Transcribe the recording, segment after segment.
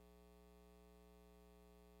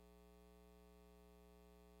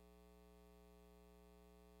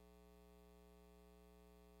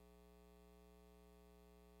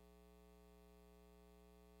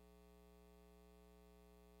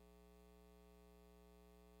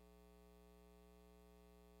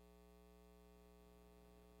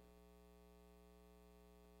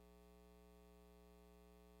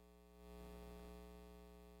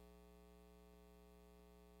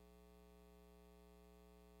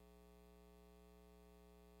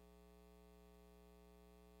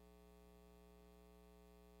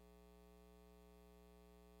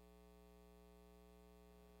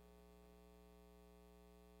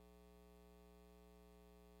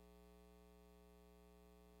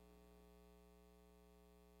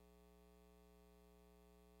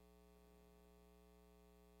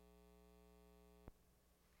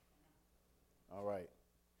All right.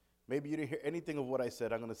 Maybe you didn't hear anything of what I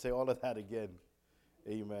said. I'm going to say all of that again.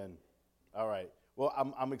 Amen. All right. Well,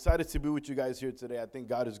 I'm excited to be with you guys here today. I think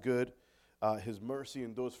God is good. His mercy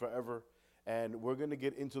endures forever. And we're going to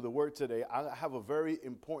get into the word today. I have a very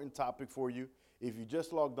important topic for you. If you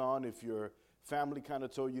just logged on, if your family kind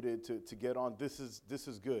of told you to get on, this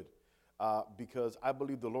is good. Because I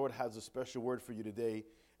believe the Lord has a special word for you today.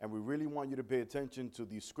 And we really want you to pay attention to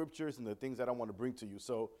these scriptures and the things that I want to bring to you.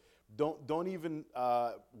 So don't even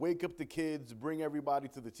wake up the kids, bring everybody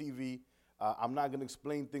to the TV. I'm not going to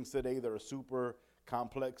explain things today that are super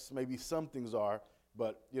complex. Maybe some things are,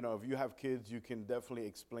 but if you have kids, you can definitely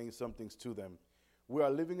explain some things to them. We are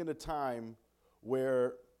living in a time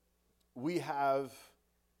where we have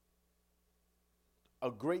a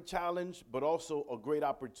great challenge, but also a great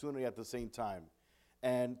opportunity at the same time.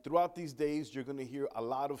 And throughout these days, you're going to hear a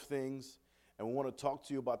lot of things, and we want to talk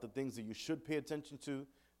to you about the things that you should pay attention to,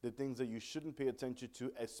 the things that you shouldn't pay attention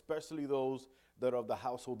to, especially those that are of the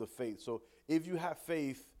household of faith. So if you have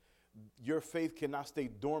faith, your faith cannot stay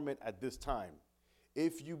dormant at this time.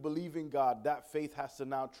 If you believe in God, that faith has to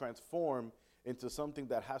now transform into something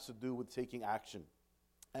that has to do with taking action.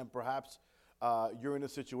 And perhaps you're in a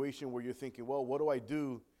situation where you're thinking, well, what do I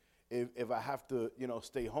do if I have to,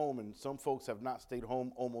 stay home? And some folks have not stayed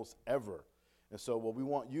home almost ever. And so what we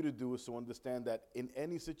want you to do is to understand that in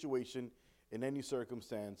any situation, in any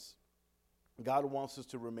circumstance, God wants us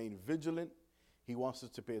to remain vigilant. He wants us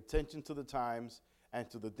to pay attention to the times and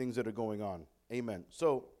to the things that are going on. Amen.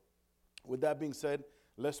 So with that being said,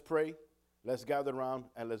 let's pray. Let's gather around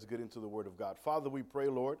and let's get into the word of God. Father, we pray,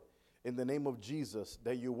 Lord, in the name of Jesus,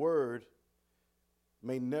 that your word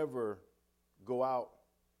may never go out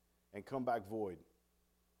and come back void.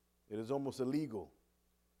 It is almost illegal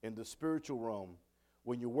in the spiritual realm.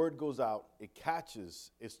 When your word goes out, it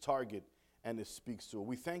catches its target and it speaks to it.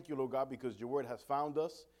 We thank you, Lord God, because your word has found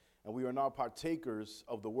us, and we are now partakers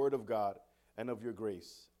of the word of God and of your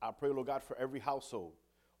grace. I pray, Lord God, for every household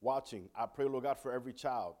watching. I pray, Lord God, for every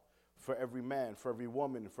child, for every man, for every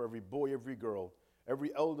woman, for every boy, every girl, every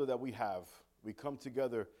elder that we have. We come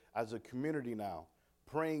together as a community now,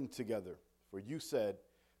 praying together. For you said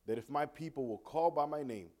that if my people will call by my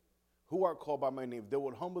name, who are called by my name, they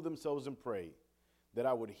would humble themselves and pray, that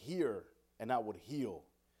I would hear and I would heal.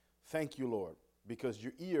 Thank you, Lord, because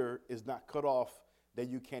your ear is not cut off, that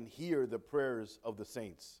you can hear the prayers of the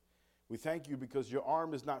saints. We thank you because your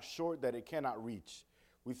arm is not short, that it cannot reach.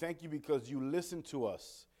 We thank you because you listen to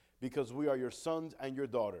us, because we are your sons and your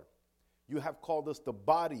daughter. You have called us the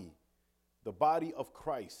body of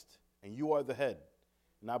Christ, and you are the head.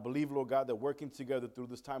 And I believe, Lord God, that working together through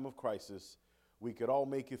this time of crisis, we could all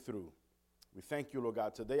make it through. We thank you, Lord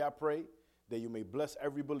God. Today I pray that you may bless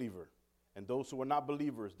every believer, and those who are not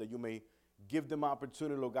believers, that you may give them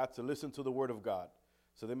opportunity, Lord God, to listen to the word of God,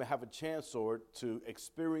 so they may have a chance, Lord, to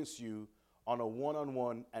experience you on a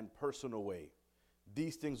one-on-one and personal way.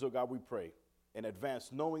 These things, Lord God, we pray in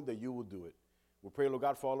advance, knowing that you will do it. We pray, Lord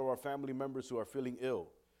God, for all of our family members who are feeling ill,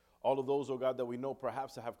 all of those, Lord God, that we know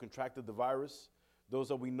perhaps have contracted the virus, those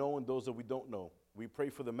that we know and those that we don't know. We pray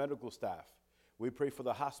for the medical staff. We pray for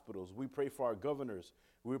the hospitals. We pray for our governors.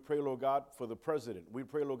 We pray, Lord God, for the president. We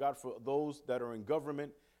pray, Lord God, for those that are in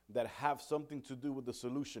government that have something to do with the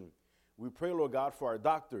solution. We pray, Lord God, for our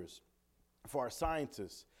doctors, for our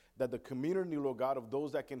scientists, that the community, Lord God, of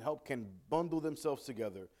those that can help can bundle themselves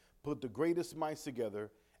together, put the greatest minds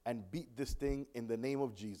together, and beat this thing in the name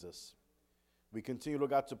of Jesus. We continue,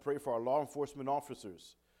 Lord God, to pray for our law enforcement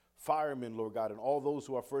officers, firemen, Lord God, and all those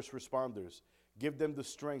who are first responders. Give them the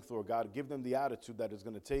strength, Lord God. Give them the attitude that it's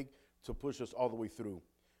going to take to push us all the way through.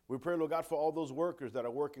 We pray, Lord God, for all those workers that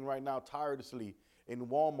are working right now tirelessly in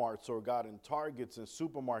Walmarts, Lord God, in Targets and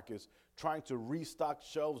supermarkets, trying to restock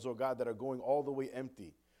shelves, Lord God, that are going all the way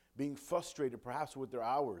empty, being frustrated perhaps with their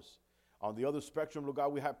hours. On the other spectrum, Lord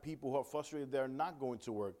God, we have people who are frustrated they're not going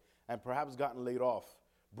to work and perhaps gotten laid off.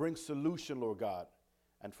 Bring solution, Lord God.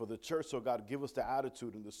 And for the church, Lord God, give us the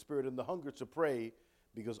attitude and the spirit and the hunger to pray,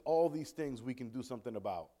 because all these things we can do something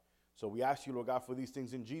about. So we ask you, Lord God, for these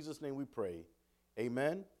things. In Jesus' name we pray.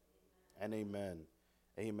 Amen and amen.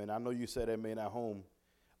 Amen. I know you said amen at home.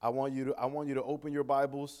 I want you to open your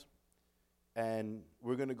Bibles, and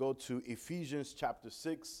we're going to go to Ephesians chapter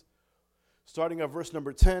 6. Starting at verse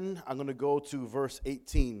number 10, I'm going to go to verse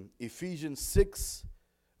 18. Ephesians 6,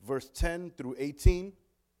 verse 10 through 18.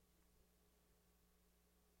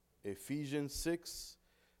 Ephesians 6,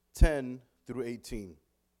 10 through 18.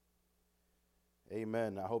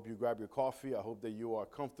 Amen. I hope you grab your coffee. I hope that you are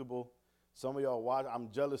comfortable. Some of y'all watch. I'm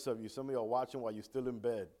jealous of you. Some of y'all watching while you're still in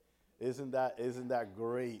bed. Isn't that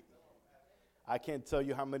great? I can't tell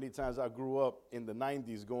you how many times I grew up in the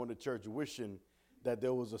 90s going to church wishing that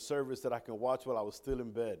there was a service that I can watch while I was still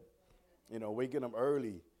in bed. You know, waking up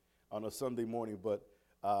early on a Sunday morning. But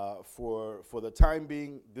for the time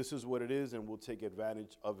being, this is what it is, and we'll take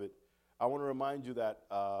advantage of it. I want to remind you that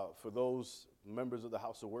for those members of the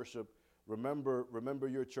house of worship, remember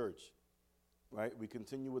your church, right? We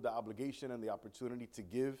continue with the obligation and the opportunity to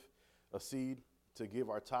give a seed, to give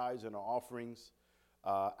our tithes and our offerings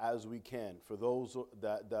as we can. For those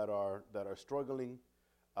that are struggling,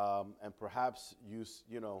 and perhaps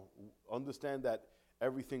you know understand that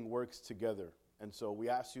everything works together, and so we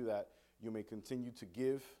ask you that you may continue to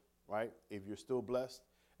give, right? If you're still blessed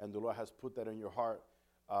and the Lord has put that in your heart,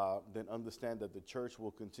 then understand that the church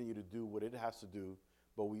will continue to do what it has to do,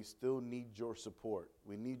 but we still need your support.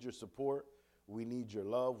 We need your support. We need your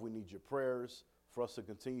love. We need your prayers for us to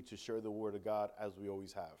continue to share the word of God as we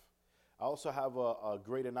always have. I also have a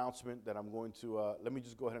great announcement that I'm going to, let me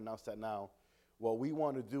just go ahead and announce that now. What we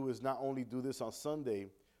want to do is not only do this on Sunday,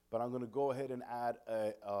 but I'm going to go ahead and add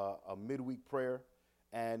a midweek prayer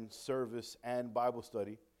and service and Bible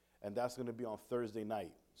study, and that's going to be on Thursday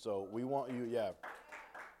night. So we want you,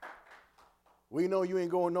 we know you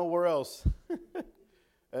ain't going nowhere else.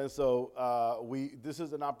 And so this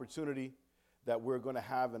is an opportunity that we're going to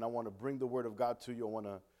have, and I want to bring the word of God to you. I want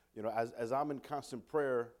to, you know, as I'm in constant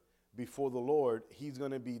prayer before the Lord, he's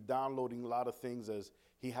going to be downloading a lot of things as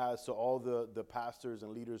he has to all the pastors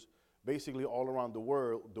and leaders basically all around the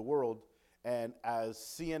world. And as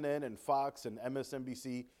CNN and Fox and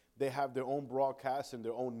MSNBC, they have their own broadcasts and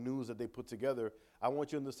their own news that they put together. I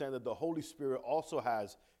want you to understand that the Holy Spirit also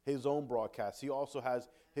has his own broadcast. He also has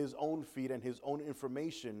his own feed and his own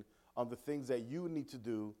information on the things that you need to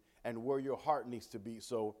do and where your heart needs to be.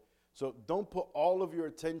 So don't put all of your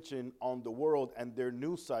attention on the world and their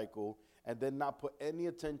news cycle and then not put any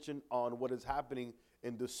attention on what is happening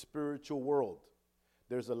in the spiritual world.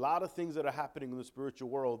 There's a lot of things that are happening in the spiritual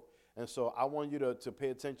world. And so I want you to pay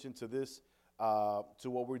attention to this, to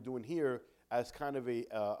what we're doing here as kind of a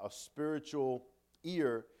spiritual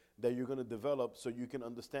ear that you're going to develop so you can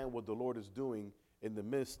understand what the Lord is doing in the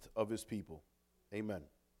midst of his people. Amen.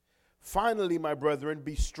 Finally, my brethren,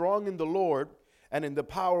 be strong in the Lord and in the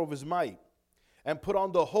power of his might, and put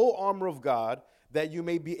on the whole armor of God, that you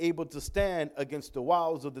may be able to stand against the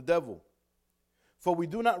wiles of the devil. For we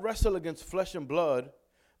do not wrestle against flesh and blood,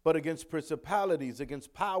 but against principalities,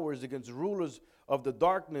 against powers, against rulers of the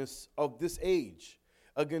darkness of this age,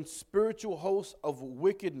 against spiritual hosts of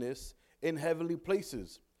wickedness in heavenly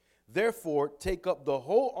places. Therefore, take up the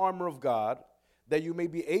whole armor of God, that you may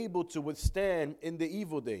be able to withstand in the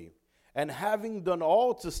evil day. And having done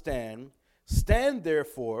all to stand, stand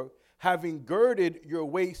therefore, having girded your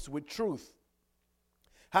waist with truth,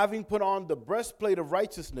 having put on the breastplate of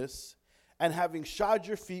righteousness, and having shod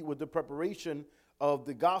your feet with the preparation of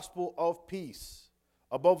the gospel of peace.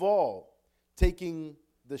 Above all, taking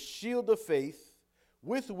the shield of faith,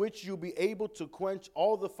 with which you'll be able to quench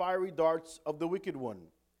all the fiery darts of the wicked one.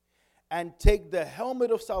 And take the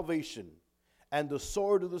helmet of salvation and the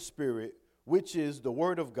sword of the Spirit, which is the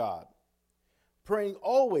word of God. Praying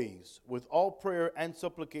always with all prayer and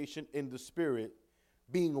supplication in the Spirit,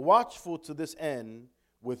 being watchful to this end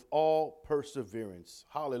with all perseverance.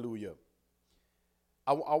 Hallelujah.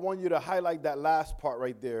 I want you to highlight that last part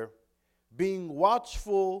right there. Being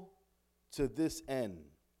watchful to this end.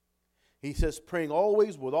 He says, praying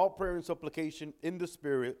always with all prayer and supplication in the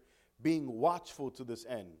Spirit, being watchful to this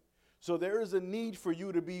end. So there is a need for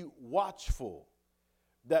you to be watchful.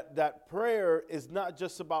 That prayer is not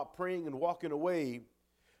just about praying and walking away,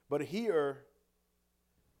 but here,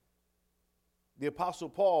 the Apostle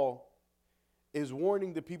Paul is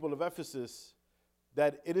warning the people of Ephesus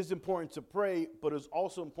that it is important to pray, but it's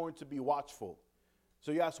also important to be watchful.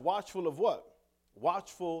 So you ask, watchful of what?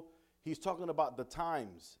 Watchful, he's talking about the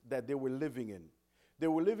times that they were living in. They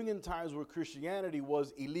were living in times where Christianity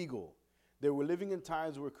was illegal. They were living in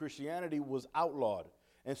times where Christianity was outlawed.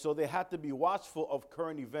 And so they had to be watchful of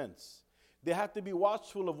current events. They had to be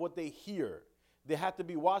watchful of what they hear. They had to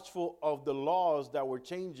be watchful of the laws that were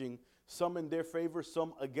changing, some in their favor,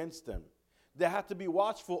 some against them. They had to be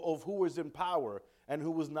watchful of who was in power and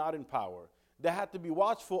who was not in power. They had to be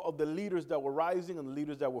watchful of the leaders that were rising and the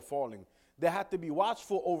leaders that were falling. They had to be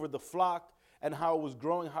watchful over the flock and how it was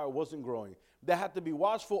growing, how it wasn't growing. They had to be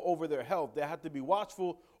watchful over their health. They had to be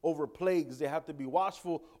watchful over plagues. They had to be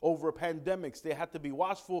watchful over pandemics. They had to be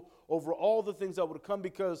watchful over all the things that would come,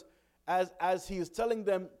 because as he is telling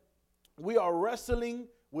them, we are wrestling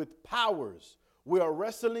with powers. We are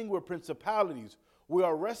wrestling with principalities. We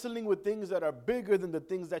are wrestling with things that are bigger than the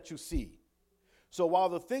things that you see. So while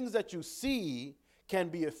the things that you see can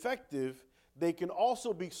be effective, they can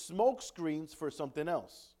also be smoke screens for something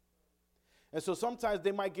else. And so sometimes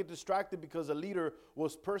they might get distracted because a leader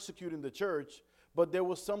was persecuting the church, but there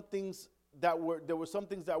were some things that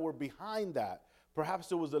were behind that. Perhaps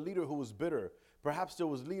there was a leader who was bitter. Perhaps there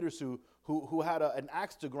was leaders who had an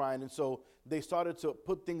axe to grind, and so they started to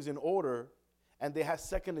put things in order, and they had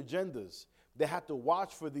second agendas. They had to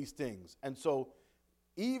watch for these things. And so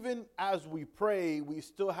even as we pray, we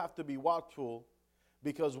still have to be watchful,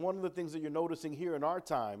 because one of the things that you're noticing here in our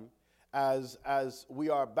time, as we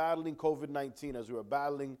are battling COVID-19, as we are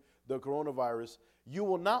battling the coronavirus, you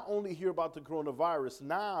will not only hear about the coronavirus.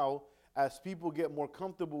 Now, as people get more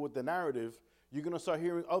comfortable with the narrative, you're going to start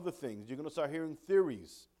hearing other things. You're going to start hearing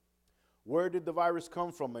theories. Where did the virus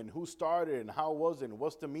come from, and who started it, and how was it, and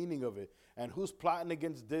what's the meaning of it, and who's plotting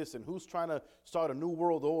against this, and who's trying to start a new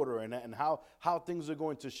world order, and how things are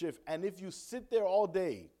going to shift. And if you sit there all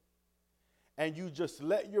day and you just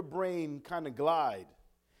let your brain kind of glide,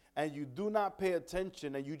 and you do not pay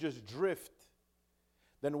attention, and you just drift,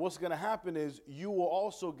 then what's going to happen is you will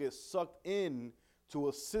also get sucked in to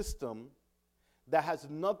a system that has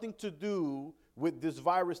nothing to do with this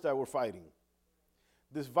virus that we're fighting.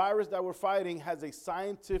 This virus that we're fighting has a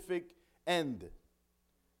scientific end.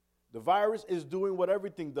 The virus is doing what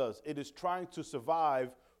everything does. It is trying to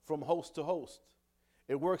survive from host to host.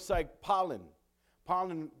 It works like pollen.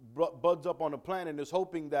 Pollen buds up on a plant and is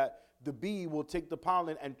hoping that the bee will take the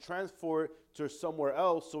pollen and transfer it to somewhere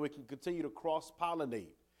else so it can continue to cross-pollinate.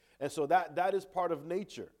 And so that is part of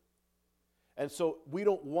nature. And so we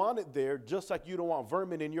don't want it there, just like you don't want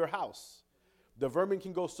vermin in your house. The vermin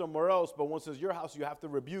can go somewhere else, but once it's your house, you have to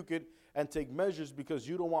rebuke it and take measures, because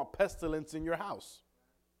you don't want pestilence in your house.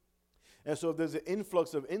 And so if there's an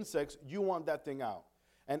influx of insects, you want that thing out.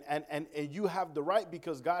 And you have the right,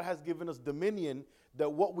 because God has given us dominion,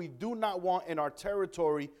 that what we do not want in our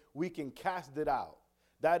territory, we can cast it out.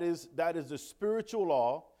 That is the spiritual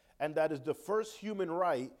law, and that is the first human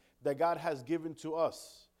right that God has given to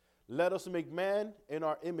us. Let us make man in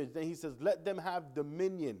our image. Then he says, let them have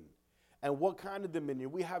dominion. And what kind of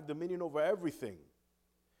dominion? We have dominion over everything.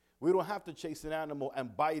 We don't have to chase an animal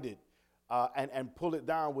and bite it and pull it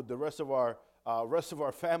down with the rest of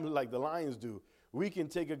our family like the lions do. We can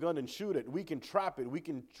take a gun and shoot it. We can trap it. We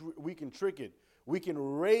can trick it. We can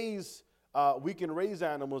raise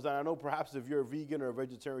animals. And I know perhaps if you're a vegan or a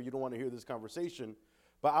vegetarian, you don't want to hear this conversation.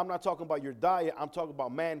 But I'm not talking about your diet. I'm talking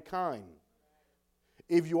about mankind.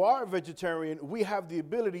 If you are a vegetarian, we have the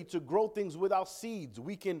ability to grow things without seeds.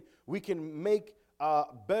 We can make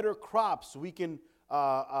better crops. We can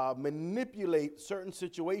manipulate certain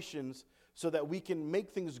situations so that we can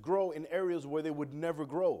make things grow in areas where they would never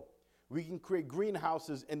grow. We can create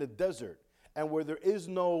greenhouses in the desert, and where there is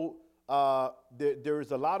no, there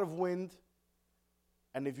is a lot of wind.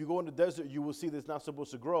 And if you go in the desert, you will see that it's not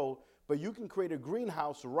supposed to grow. But you can create a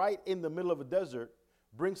greenhouse right in the middle of a desert,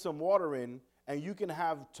 bring some water in, and you can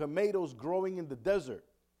have tomatoes growing in the desert,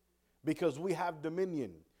 because we have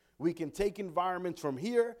dominion. We can take environments from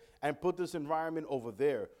here and put this environment over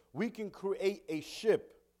there. We can create a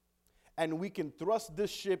ship, and we can thrust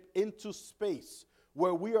this ship into space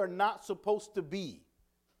where we are not supposed to be.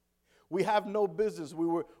 We have no business.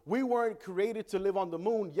 We weren't created to live on the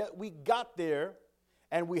moon, yet we got there,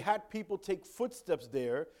 and we had people take footsteps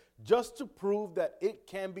there just to prove that it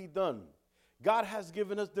can be done. God has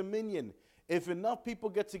given us dominion. If enough people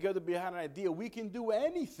get together behind an idea, we can do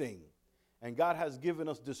anything. And God has given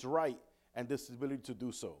us this right and this ability to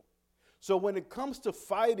do so. So when it comes to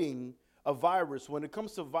fighting a virus, when it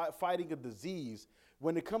comes to fighting a disease,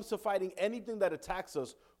 when it comes to fighting anything that attacks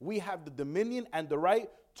us, we have the dominion and the right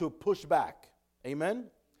to push back. Amen?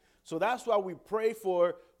 So that's why we pray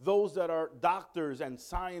for those that are doctors and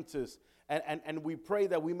scientists, and we pray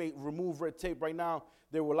that we may remove red tape. Right now,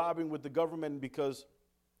 they were lobbying with the government because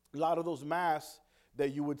a lot of those masks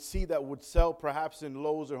that you would see that would sell perhaps in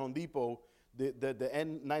Lowe's or Home Depot, the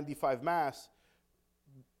N95 masks,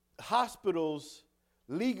 hospitals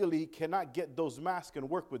legally cannot get those masks and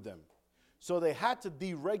work with them. So they had to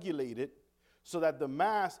deregulate it so that the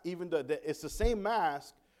mask, even though it's the same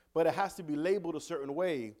mask, but it has to be labeled a certain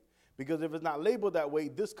way, because if it's not labeled that way,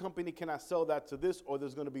 this company cannot sell that to this, or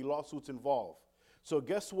there's going to be lawsuits involved. So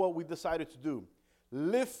guess what we decided to do?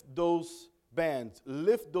 Lift those bans,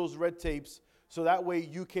 lift those red tapes, so that way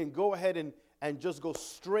you can go ahead and just go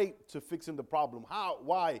straight to fixing the problem. How?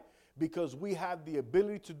 Why? Because we have the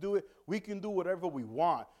ability to do it. We can do whatever we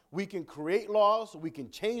want. We can create laws. We can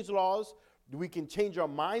change laws. We can change our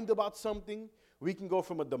mind about something. We can go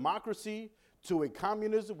from a democracy to a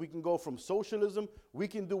communism. We can go from socialism. We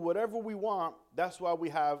can do whatever we want. That's why we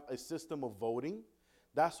have a system of voting.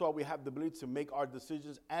 That's why we have the ability to make our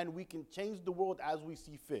decisions, and we can change the world as we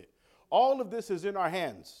see fit. All of this is in our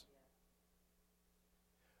hands.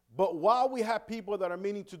 But while we have people that are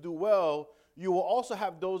meaning to do well, you will also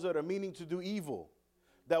have those that are meaning to do evil,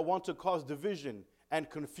 that want to cause division and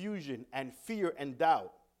confusion and fear and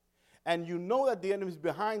doubt. And you know that the enemy is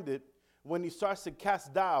behind it when he starts to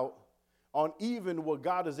cast doubt on even what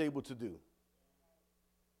God is able to do.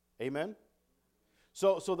 Amen?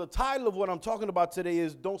 So the title of what I'm talking about today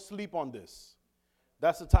is Don't Sleep on This.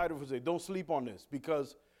 That's the title for today. Don't sleep on this.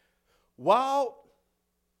 Because while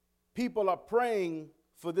people are praying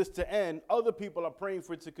for this to end, other people are praying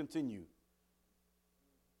for it to continue.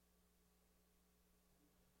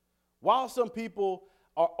 While some people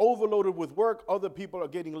are overloaded with work, other people are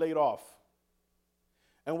getting laid off.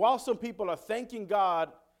 And while some people are thanking God,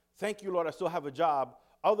 thank you, Lord, I still have a job,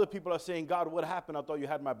 other people are saying, God, what happened? I thought you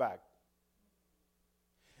had my back.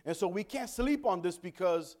 And so we can't sleep on this,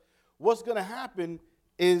 because what's going to happen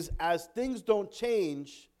is as things don't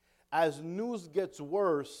change, as news gets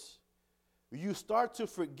worse, you start to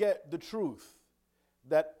forget the truth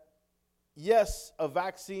that, yes, a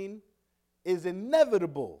vaccine is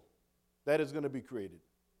inevitable that is going to be created.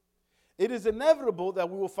 It is inevitable that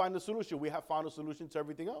we will find a solution. We have found a solution to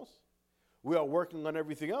everything else. We are working on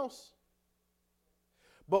everything else.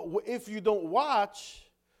 But if you don't watch,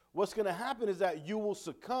 what's going to happen is that you will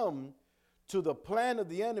succumb to the plan of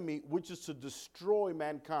the enemy, which is to destroy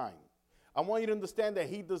mankind. I want you to understand that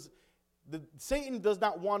Satan does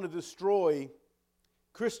not want to destroy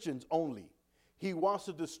Christians only. He wants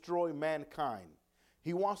to destroy mankind.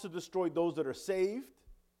 He wants to destroy those that are saved.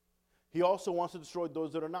 He also wants to destroy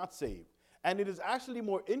those that are not saved. And it is actually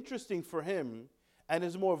more interesting for him, and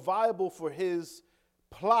is more viable for his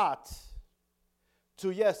plot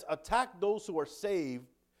to, yes, attack those who are saved,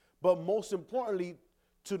 but most importantly,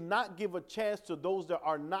 to not give a chance to those that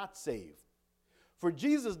are not saved. For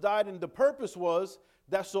Jesus died, and the purpose was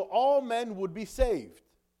that so all men would be saved.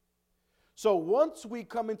 So once we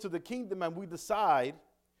come into the kingdom and we decide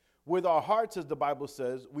with our hearts, as the Bible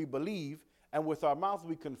says, we believe, and with our mouth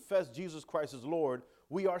we confess Jesus Christ as Lord,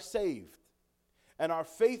 we are saved. And our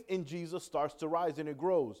faith in Jesus starts to rise and it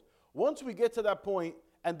grows. Once we get to that point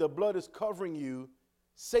and the blood is covering you,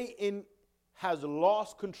 Satan has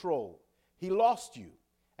lost control. He lost you,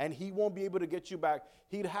 and he won't be able to get you back.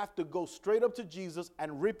 He'd have to go straight up to Jesus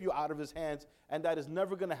and rip you out of his hands, and that is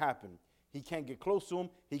never going to happen. He can't get close to him,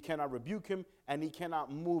 he cannot rebuke him, and he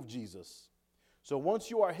cannot move Jesus. So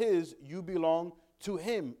once you are his, you belong to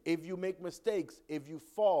him. If you make mistakes, if you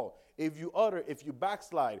fall, if you utter, if you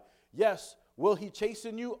backslide, yes, will he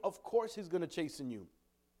chasten you? Of course he's going to chasten you.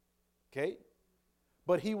 Okay?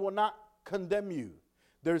 But he will not condemn you.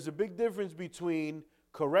 There's a big difference between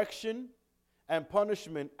correction and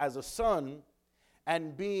punishment as a son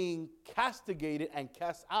and being castigated and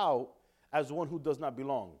cast out as one who does not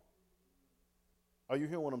belong. Are you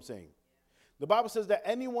hearing what I'm saying? The Bible says that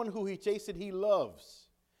anyone who he chastened, he loves.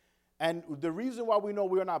 And the reason why we know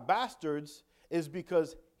we are not bastards is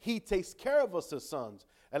because he takes care of us as sons.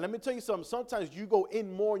 And let me tell you something. Sometimes you go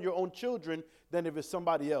in more on your own children than if it's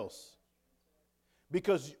somebody else.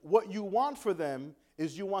 Because what you want for them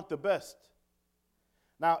is you want the best.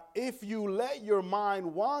 Now, if you let your mind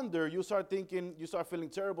wander, you start thinking, you start feeling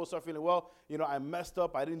terrible, start feeling, well, I messed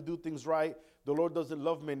up, I didn't do things right, the Lord doesn't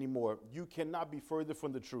love me anymore. You cannot be further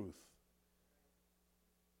from the truth.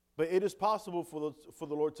 But it is possible for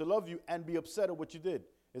the Lord to love you and be upset at what you did.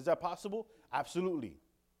 Is that possible? Absolutely.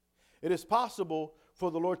 It is possible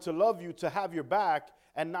for the Lord to love you, to have your back,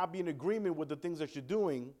 and not be in agreement with the things that you're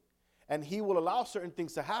doing, and he will allow certain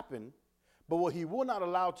things to happen, but what he will not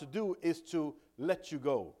allow to do is to let you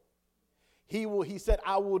go. He said,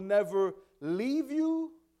 I will never leave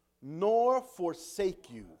you nor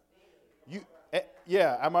forsake you.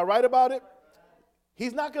 Yeah, am I right about it?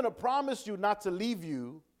 He's not going to promise you not to leave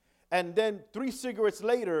you, and then 3 cigarettes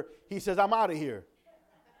later, he says, I'm out of here.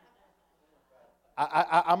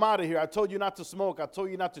 I'm out of here. I told you not to smoke. I told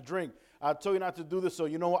you not to drink. I told you not to do this, so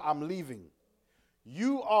you know what? I'm leaving.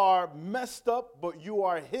 You are messed up, but you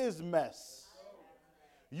are his mess.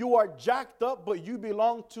 You are jacked up, but you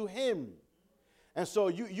belong to him. And so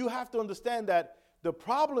you have to understand that the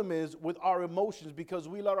problem is with our emotions, because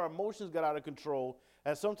we let our emotions get out of control,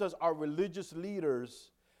 and sometimes our religious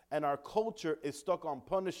leaders and our culture is stuck on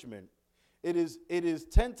punishment. It is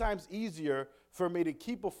 10 times easier for me to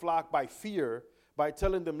keep a flock by fear, by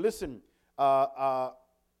telling them, listen,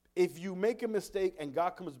 if you make a mistake and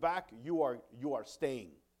God comes back, you are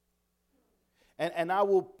staying. And I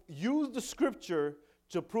will use the scripture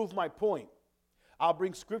to prove my point. I'll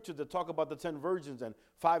bring scripture to talk about the 10 virgins, and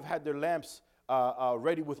 5 had their lamps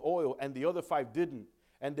ready with oil, and the other 5 didn't.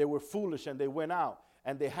 And they were foolish, and they went out,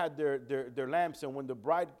 and they had their lamps, and when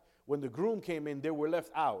the groom came in, they were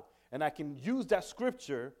left out. And I can use that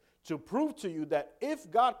scripture to prove to you that if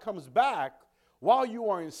God comes back while you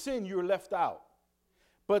are in sin, you're left out.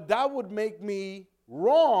 But that would make me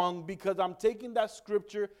wrong because I'm taking that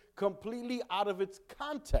scripture completely out of its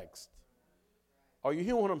context. Are you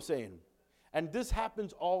hearing what I'm saying? And this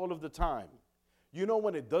happens all of the time. You know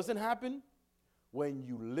when it doesn't happen? When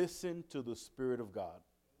you listen to the Spirit of God.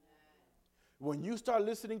 When you start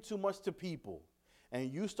listening too much to people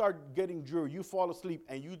and you start getting dreary, you fall asleep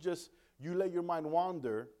and you let your mind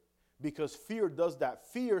wander, because fear does that.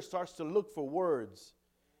 Fear starts to look for words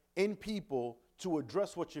in people to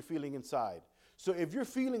address what you're feeling inside. So if you're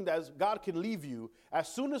feeling that God can leave you, as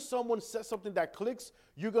soon as someone says something that clicks,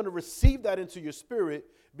 you're going to receive that into your spirit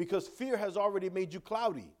because fear has already made you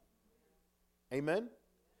cloudy. Amen?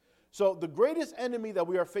 So the greatest enemy that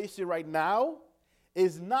we are facing right now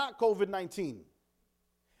is not COVID-19.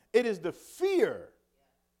 It is the fear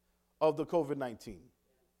of the COVID-19.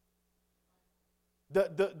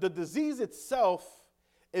 The disease itself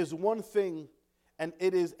is one thing, and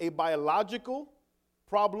it is a biological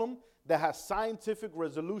problem that has scientific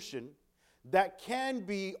resolution that can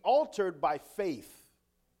be altered by faith.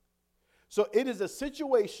 So it is a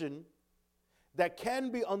situation that can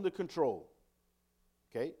be under control.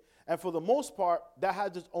 Okay? And for the most part, that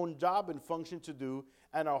has its own job and function to do,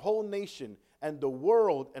 and our whole nation and the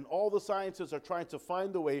world and all the scientists are trying to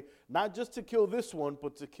find a way, not just to kill this one,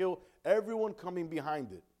 but to kill everyone coming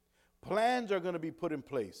behind it. Plans are going to be put in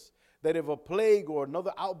place that if a plague or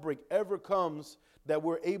another outbreak ever comes, that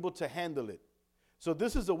we're able to handle it. So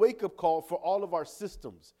this is a wake-up call for all of our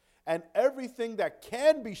systems. And everything that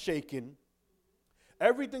can be shaken,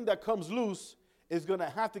 everything that comes loose is going to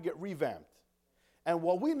have to get revamped. And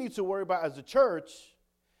what we need to worry about as a church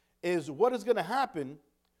is what is going to happen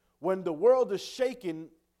when the world is shaken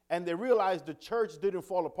and they realize the church didn't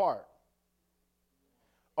fall apart.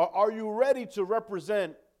 Or are you ready to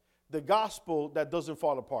represent the gospel that doesn't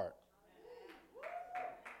fall apart?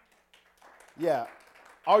 Yeah.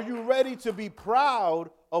 Are you ready to be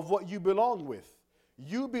proud of what you belong with?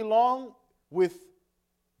 You belong with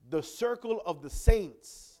the circle of the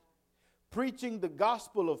saints, preaching the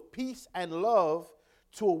gospel of peace and love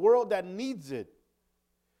to a world that needs it.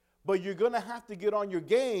 But you're going to have to get on your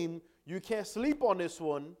game. You can't sleep on this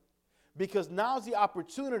one, because now's the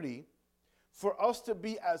opportunity for us to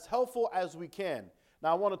be as helpful as we can.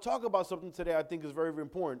 Now, I want to talk about something today I think is very, very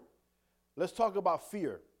important. Let's talk about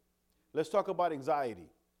fear. Let's talk about anxiety,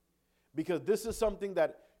 because this is something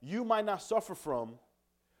that you might not suffer from,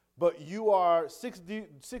 but you are 6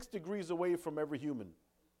 degrees away from every human.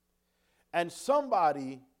 And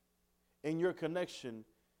somebody in your connection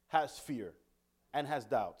has fear and has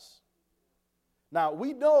doubts. Now,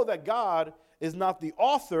 we know that God is not the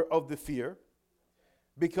author of the fear,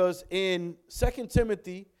 because in 2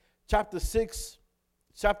 Timothy chapter 6,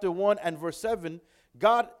 chapter 1 and verse 7,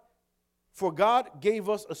 For God gave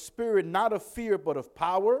us a spirit not of fear, but of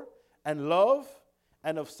power and love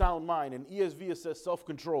and of sound mind. In ESV, it says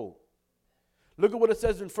self-control. Look at what it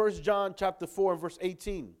says in 1 John chapter 4 and verse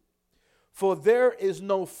 18. For there is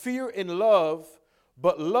no fear in love,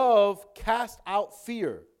 but love casts out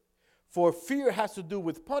fear. For fear has to do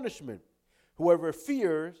with punishment. Whoever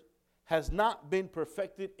fears has not been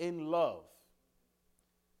perfected in love.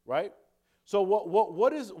 Right? So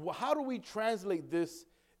how do we translate this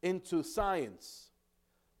into science?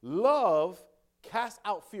 Love casts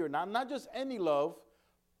out fear. Now, not just any love,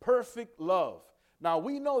 perfect love. Now,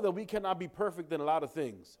 we know that we cannot be perfect in a lot of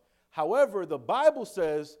things. However, the Bible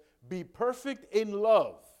says, be perfect in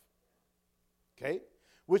love. Okay?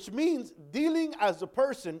 Which means dealing as a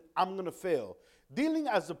person, I'm going to fail. Dealing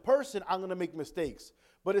as a person, I'm going to make mistakes.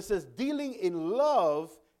 But it says dealing in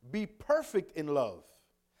love, be perfect in love.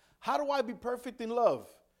 How do I be perfect in love?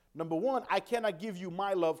 Number one, I cannot give you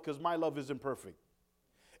my love because my love isn't perfect.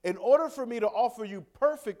 In order for me to offer you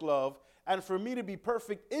perfect love and for me to be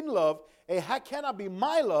perfect in love, it cannot be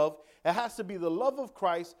my love. It has to be the love of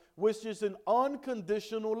Christ, which is an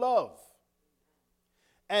unconditional love.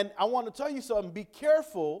 And I want to tell you something. Be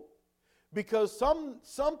careful, because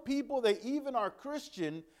some people that even are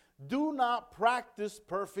Christian do not practice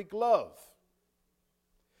perfect love.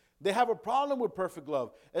 They have a problem with perfect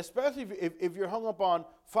love, especially if you're hung up on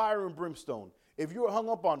fire and brimstone, if you're hung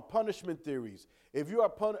up on punishment theories, if you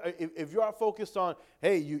are focused on,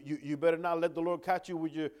 hey, you better not let the Lord catch you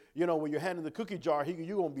with your hand in the cookie jar,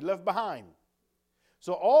 you're going to be left behind.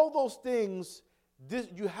 So all those things,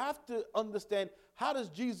 you have to understand, how does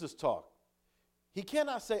Jesus talk? He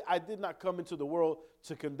cannot say, I did not come into the world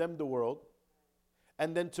to condemn the world,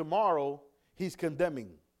 and then tomorrow he's condemning.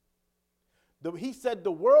 He said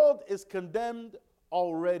the world is condemned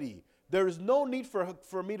already. There is no need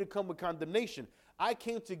for me to come with condemnation. I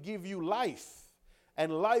came to give you life,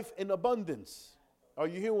 and life in abundance. Are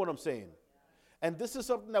you hearing what I'm saying? And this is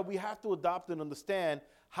something that we have to adopt and understand.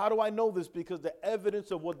 How do I know this? Because the evidence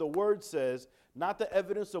of what the word says, not the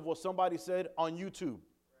evidence of what somebody said on YouTube.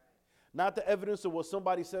 Not the evidence of what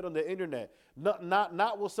somebody said on the internet.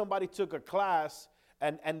 Not what somebody took a class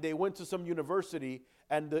and they went to some university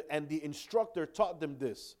and the instructor taught them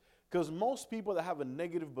this. Because most people that have a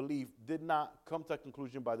negative belief did not come to that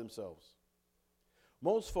conclusion by themselves.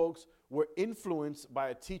 Most folks were influenced by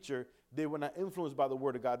a teacher. They were not influenced by the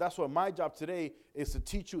word of God. That's why my job today is to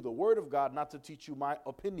teach you the word of God, not to teach you my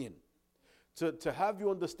opinion. To have you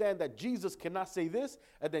understand that Jesus cannot say this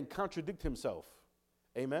and then contradict himself.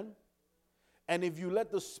 Amen? And if you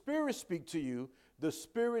let the Spirit speak to you, the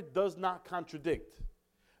Spirit does not contradict.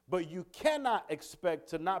 But you cannot expect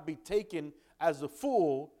to not be taken as a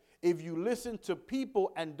fool if you listen to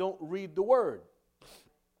people and don't read the word.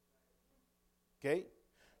 Okay?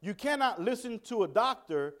 You cannot listen to a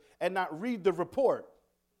doctor and not read the report.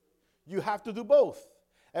 You have to do both.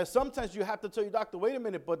 And sometimes you have to tell your doctor, wait a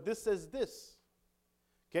minute, but this says this.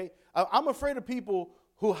 Okay? I'm afraid of people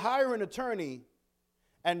who hire an attorney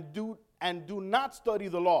and do not study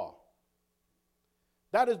the law.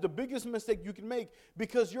 That is the biggest mistake you can make,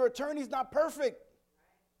 because your attorney's not perfect.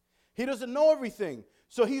 He doesn't know everything.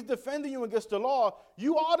 So he's defending you against the law.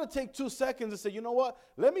 You ought to take 2 seconds and say, you know what?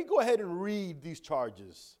 Let me go ahead and read these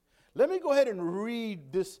charges. Let me go ahead and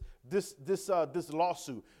read this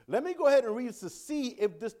lawsuit. Let me go ahead and read this to see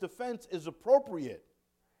if this defense is appropriate.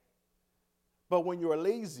 But when you're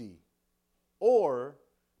lazy or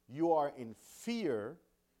you are in fear,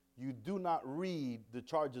 you do not read the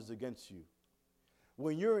charges against you.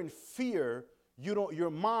 When you're in fear, your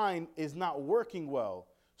mind is not working well.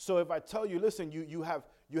 So if I tell you, listen, you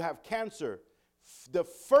have cancer, the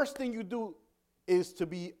first thing you do is to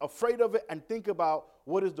be afraid of it and think about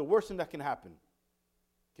what is the worst thing that can happen.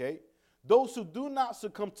 Okay? Those who do not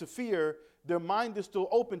succumb to fear, their mind is still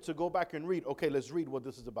open to go back and read. Okay, let's read what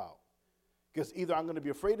this is about. Because either I'm going to be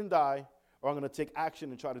afraid and die, or I'm going to take action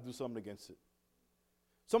and try to do something against it.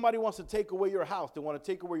 Somebody wants to take away your house. They want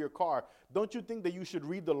to take away your car. Don't you think that you should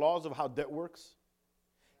read the laws of how debt works?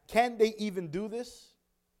 Can they even do this?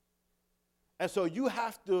 And so you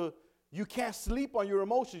can't sleep on your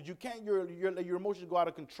emotions. You can't let your emotions go out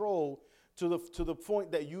of control to the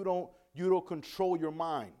point that you don't control your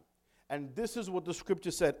mind. And this is what the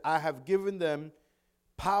scripture said. I have given them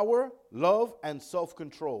power, love, and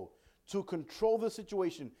self-control to control the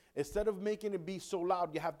situation. Instead of making it be so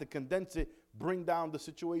loud, you have to condense it, bring down the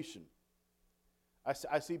situation.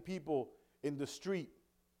 I see people in the street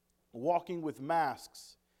walking with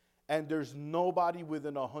masks, and there's nobody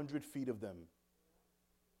within 100 feet of them.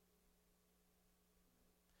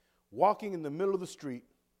 Walking in the middle of the street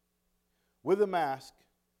with a mask,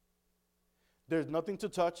 there's nothing to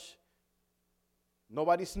touch,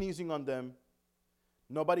 nobody sneezing on them,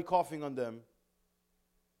 nobody coughing on them,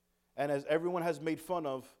 and as everyone has made fun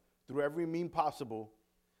of through every meme possible,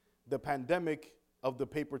 the pandemic of the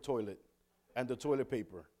paper toilet and the toilet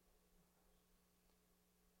paper.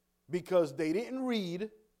 Because they didn't read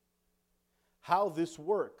how this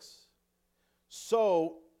works.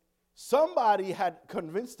 So somebody had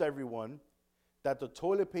convinced everyone that the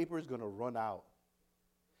toilet paper is going to run out.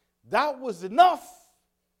 That was enough.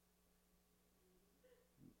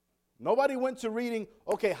 Nobody went to reading,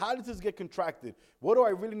 okay, how does this get contracted? What do I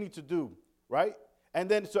really need to do, right? And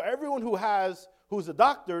then, so everyone who's a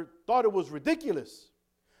doctor thought it was ridiculous.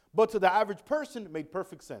 But to the average person, it made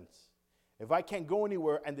perfect sense. If I can't go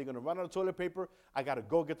anywhere and they're going to run out of toilet paper, I got to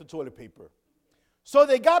go get the toilet paper. So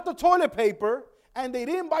they got the toilet paper, and they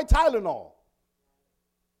didn't buy Tylenol.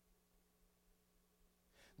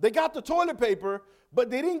 They got the toilet paper, but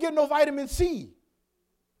they didn't get no vitamin C.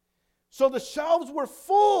 So the shelves were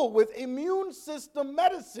full with immune system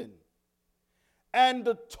medicine. And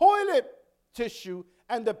the toilet tissue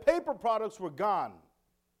and the paper products were gone.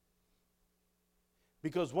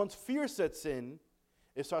 Because once fear sets in,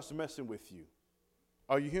 it starts messing with you.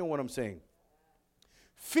 Are you hearing what I'm saying?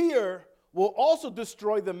 Fear will also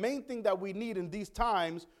destroy the main thing that we need in these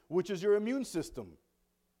times, which is your immune system.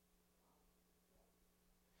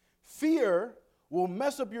 Fear will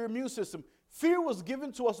mess up your immune system. Fear was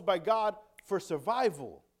given to us by God for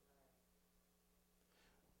survival.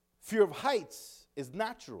 Fear of heights is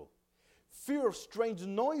natural. fear of strange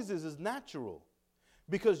noises is natural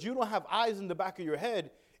because you don't have eyes in the back of your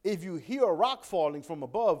head. If you hear a rock falling from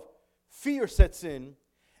above, fear sets in,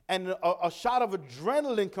 and a shot of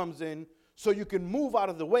adrenaline comes in so you can move out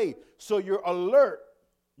of the way. So you're alert,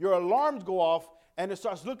 your alarms go off, and it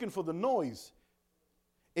starts looking for the noise.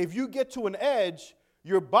 If you get to an edge,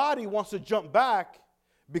 your body wants to jump back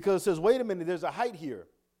because it says, wait a minute, there's a height here.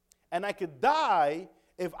 And I could die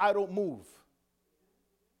if I don't move.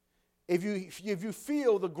 If you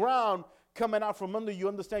feel the ground coming out from under you,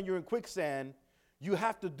 understand you're in quicksand, you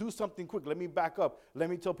have to do something quick. Let me back up. Let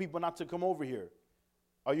me tell people not to come over here.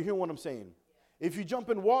 Are you hearing what I'm saying? If you jump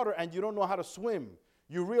in water and you don't know how to swim,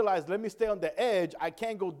 you realize, let me stay on the edge. I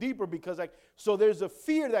can't go deeper so there's a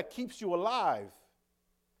fear that keeps you alive.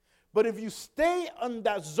 But if you stay on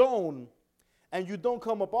that zone and you don't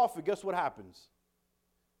come up off it, guess what happens?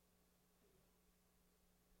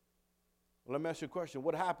 Well, let me ask you a question.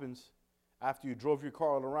 What happens after you drove your car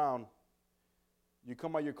all around? You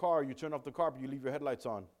come out your car, you turn off the car, but you leave your headlights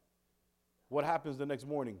on. What happens the next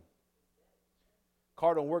morning?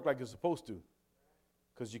 Car don't work like it's supposed to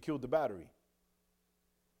because you killed the battery.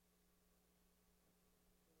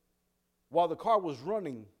 While the car was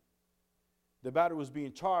running, the battery was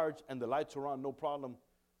being charged and the lights were on, no problem,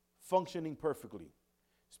 functioning perfectly.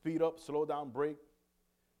 Speed up, slow down, brake.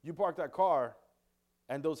 You park that car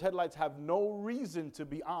and those headlights have no reason to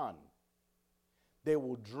be on. They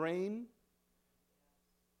will drain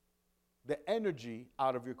the energy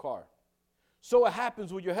out of your car. So it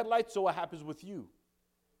happens with your headlights, so it happens with you.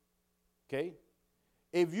 Okay?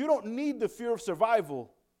 If you don't need the fear of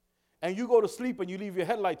survival and you go to sleep and you leave your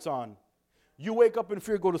headlights on, you wake up in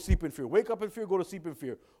fear, go to sleep in fear. Wake up in fear, go to sleep in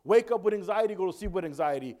fear. Wake up with anxiety, go to sleep with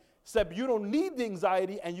anxiety. Except you don't need the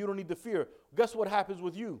anxiety and you don't need the fear. Guess what happens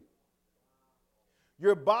with you?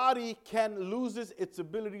 Your body loses its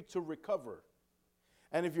ability to recover.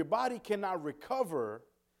 And if your body cannot recover,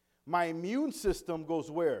 my immune system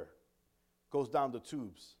goes where? Goes down the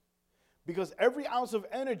tubes. Because every ounce of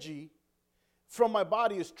energy from my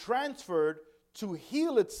body is transferred to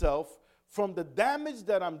heal itself from the damage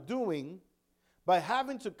that I'm doing by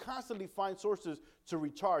having to constantly find sources to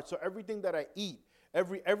recharge. So everything that I eat,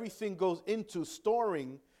 everything goes into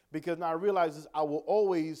storing because now I realize I will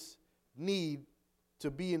always need to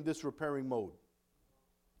be in this repairing mode.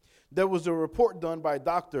 There was a report done by a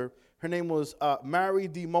doctor. Her name was Mary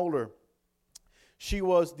D. Moeller. She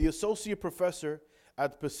was the associate professor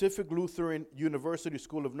at Pacific Lutheran University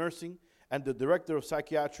School of Nursing and the director of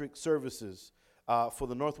psychiatric services for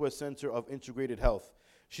the Northwest Center of Integrated Health.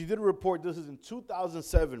 She did a report, this is in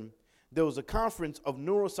 2007, there was a conference of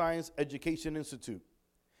Neuroscience Education Institute.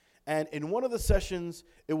 And in one of the sessions,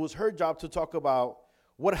 it was her job to talk about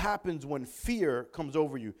what happens when fear comes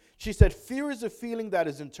over you. She said, fear is a feeling that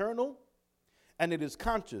is internal and it is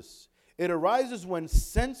conscious. It arises when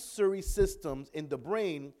sensory systems in the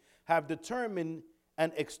brain have determined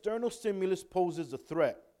an external stimulus poses a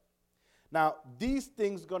threat. Now, these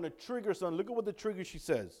things going to trigger something. Look at what the trigger she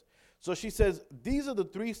says. So she says, these are the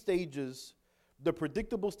three stages, the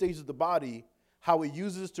predictable stages of the body, how it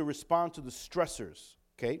uses to respond to the stressors,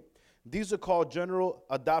 okay? These are called general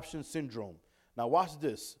adoption syndrome. Now watch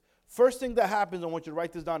this. First thing that happens, I want you to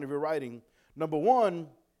write this down if you're writing. Number one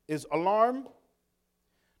is alarm.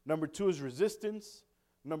 Number two is resistance.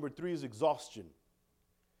 Number three is exhaustion.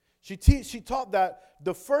 She taught that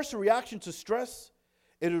the first reaction to stress,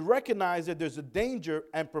 it is recognize that there's a danger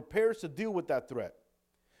and prepares to deal with that threat.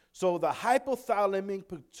 So the hypothalamic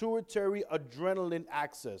pituitary adrenaline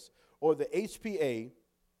axis, or the HPA,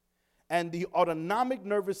 and the autonomic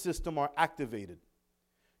nervous system are activated.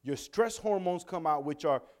 Your stress hormones come out, which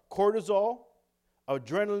are cortisol,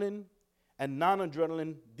 adrenaline, and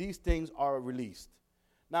non-adrenaline. These things are released.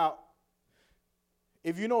 Now,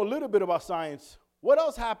 if you know a little bit about science, what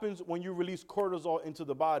else happens when you release cortisol into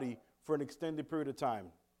the body for an extended period of time?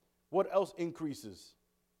 What else increases?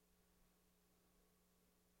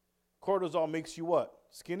 Cortisol makes you what?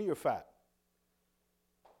 Skinny or fat?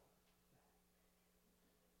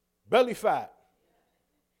 Belly fat.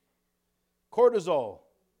 Cortisol.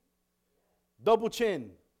 Double chin.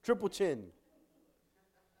 Triple chin.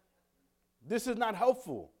 This is not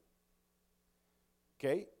helpful.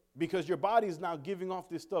 Okay? Because your body is now giving off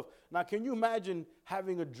this stuff. Now, can you imagine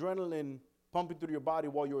having adrenaline pumping through your body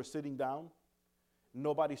while you're sitting down?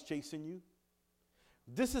 Nobody's chasing you.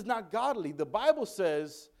 This is not godly. The Bible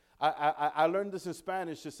says, I learned this in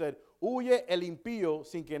Spanish, it said, huye el impío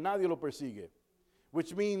sin que nadie lo persigue.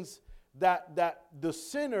 Which means that the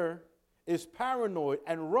sinner is paranoid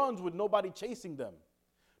and runs with nobody chasing them.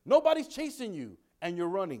 Nobody's chasing you, and you're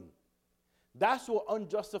running. That's what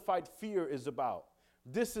unjustified fear is about.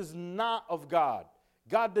 This is not of God.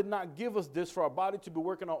 God did not give us this for our body to be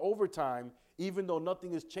working on overtime, even though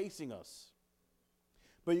nothing is chasing us.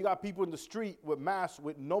 But you got people in the street with masks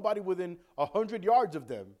with nobody within 100 yards of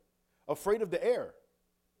them, afraid of the air.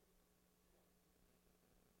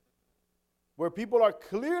 Where people are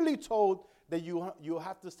clearly told that you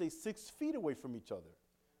have to stay 6 feet away from each other.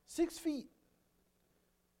 6 feet.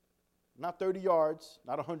 Not 30 yards,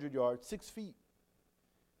 not 100 yards, 6 feet.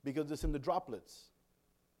 Because it's in the droplets.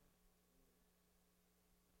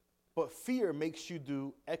 But fear makes you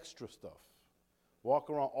do extra stuff. Walk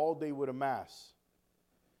around all day with a mask.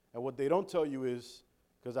 And what they don't tell you is,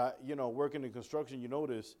 because working in construction, you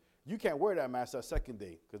notice, you can't wear that mask that second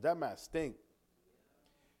day, because that mask stinks.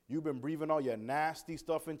 You've been breathing all your nasty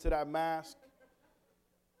stuff into that mask.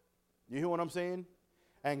 You hear what I'm saying?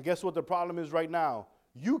 And guess what the problem is right now?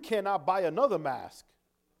 You cannot buy another mask.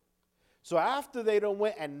 So after they done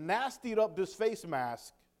went and nastied up this face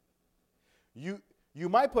mask, you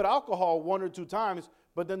might put alcohol 1 or 2 times,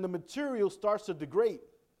 but then the material starts to degrade,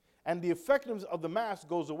 and the effectiveness of the mask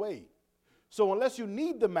goes away. So unless you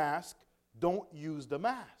need the mask, don't use the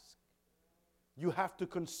mask. You have to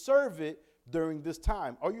conserve it during this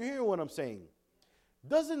time. Are you hearing what I'm saying?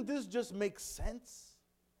 Doesn't this just make sense?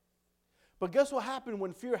 But guess what happens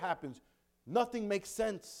when fear happens? Nothing makes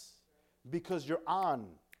sense because you're on.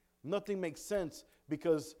 Nothing makes sense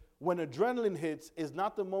because when adrenaline hits, it's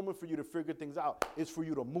not the moment for you to figure things out. It's for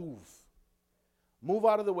you to move. Move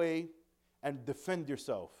out of the way and defend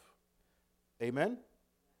yourself. Amen?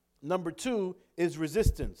 Number 2 is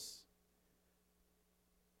resistance.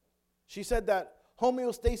 She said that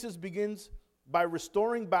homeostasis begins by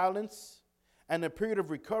restoring balance, and a period of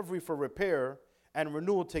recovery for repair and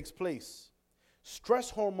renewal takes place. Stress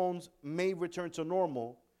hormones may return to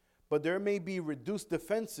normal, but there may be reduced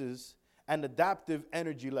defenses and adaptive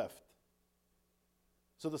energy left.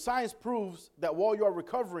 So the science proves that while you are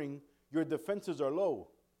recovering, your defenses are low.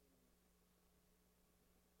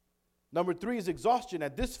 Number 3 is exhaustion.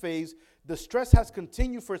 At this phase, the stress has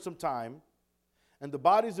continued for some time, and the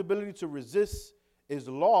body's ability to resist is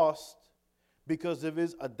lost because of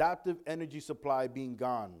its adaptive energy supply being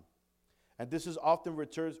gone. And this is often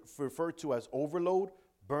referred to as overload,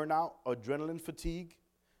 burnout, adrenaline fatigue,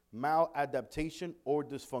 maladaptation, or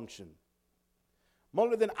dysfunction.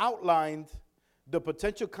 Muller then outlined the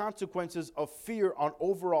potential consequences of fear on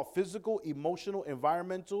overall physical, emotional,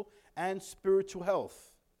 environmental, and spiritual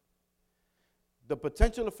health. The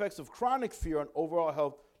potential effects of chronic fear on overall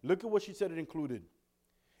health, look at what she said it included.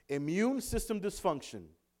 Immune system dysfunction,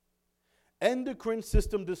 endocrine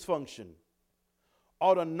system dysfunction,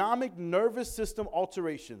 autonomic nervous system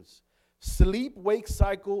alterations, sleep-wake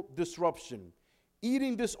cycle disruption,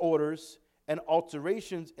 eating disorders, and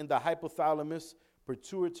alterations in the hypothalamus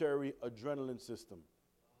pituitary adrenaline system.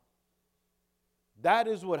 That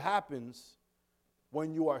is what happens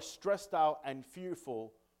when you are stressed out and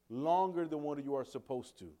fearful longer than what you are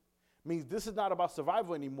supposed to. Means this is not about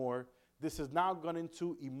survival anymore. This has now gone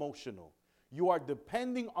into emotional. You are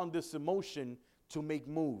depending on this emotion to make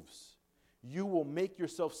moves. You will make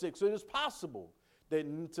yourself sick. So it is possible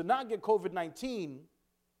that to not get COVID-19,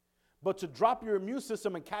 but to drop your immune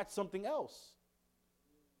system and catch something else.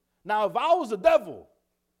 Now, if I was the devil,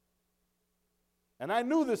 and I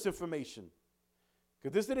knew this information,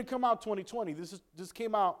 because this didn't come out 2020, this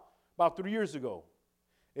came out about 3 years ago.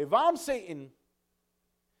 If I'm Satan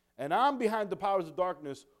and I'm behind the powers of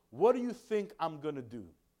darkness, what do you think I'm going to do?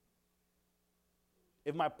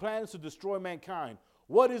 If my plan is to destroy mankind,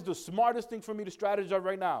 what is the smartest thing for me to strategize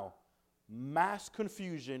right now? Mass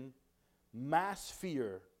confusion, mass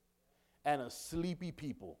fear, and a sleepy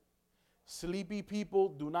people. Sleepy people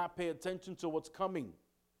do not pay attention to what's coming.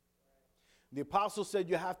 The apostle said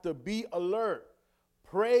you have to be alert.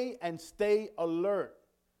 Pray and stay alert.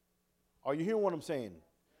 Are you hearing what I'm saying?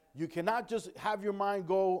 You cannot just have your mind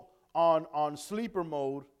go on sleeper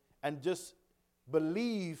mode and just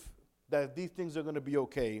believe that these things are going to be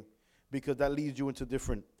okay, because that leads you into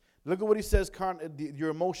different. Look at what he says, your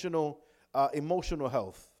emotional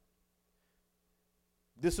health.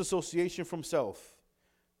 Disassociation from self.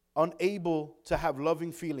 Unable to have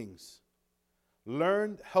loving feelings.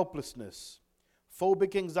 Learned helplessness.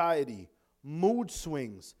 Phobic anxiety. Mood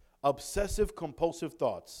swings. Obsessive compulsive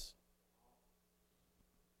thoughts.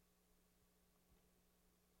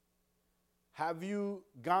 Have you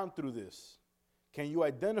gone through this? Can you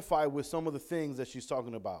identify with some of the things that she's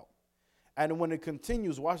talking about? And when it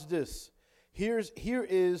continues, watch this. Here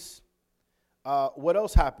is what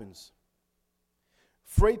else happens.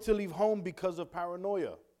 Afraid to leave home because of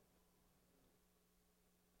paranoia.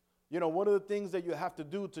 One of the things that you have to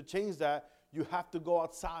do to change that, you have to go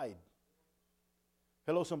outside.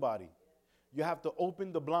 Hello, somebody. You have to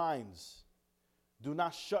open the blinds. Do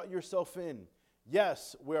not shut yourself in.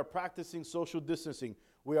 Yes, we are practicing social distancing.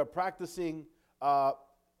 We are practicing not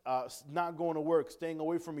going to work, staying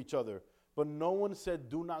away from each other. But no one said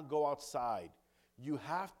do not go outside. You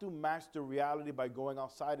have to match the reality by going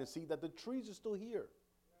outside and see that the trees are still here.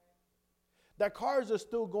 That cars are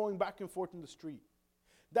still going back and forth in the street.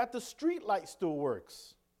 That the street light still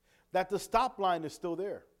works. That the stop line is still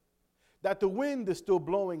there. That the wind is still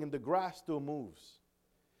blowing and the grass still moves.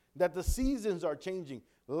 That the seasons are changing.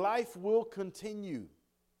 Life will continue.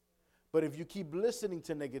 But if you keep listening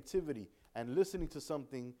to negativity and listening to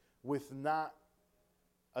something without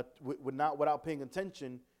paying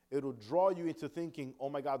attention, it'll draw you into thinking, oh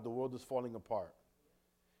my God, the world is falling apart.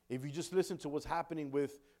 If you just listen to what's happening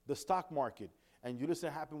with the stock market and you listen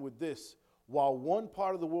to what happened with this, while one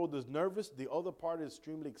part of the world is nervous, the other part is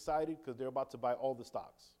extremely excited because they're about to buy all the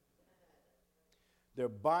stocks. They're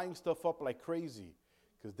buying stuff up like crazy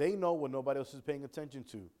because they know what nobody else is paying attention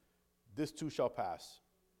to. This too shall pass.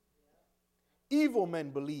 Evil men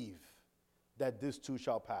believe that this too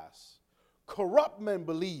shall pass. Corrupt men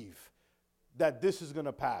believe that this is going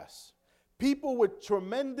to pass. People with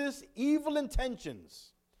tremendous evil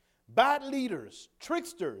intentions, bad leaders,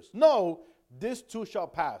 tricksters, know this too shall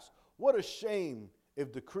pass. What a shame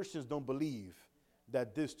if the Christians don't believe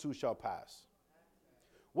that this too shall pass.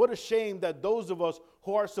 What a shame that those of us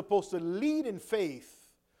who are supposed to lead in faith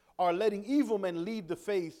are letting evil men lead the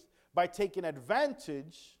faith by taking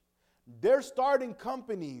advantage. They're starting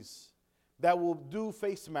companies that will do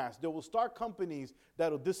face masks. They will start companies that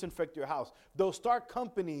will disinfect your house. They'll start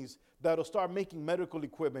companies that will start making medical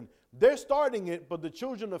equipment. They're starting it, but the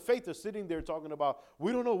children of faith are sitting there talking about,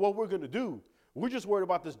 we don't know what we're going to do. We're just worried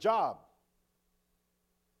about this job.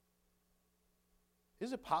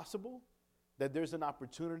 Is it possible that there's an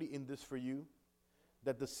opportunity in this for you?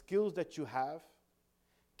 That the skills that you have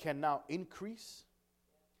can now increase?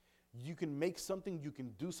 You can make something, you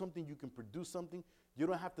can do something, you can produce something. You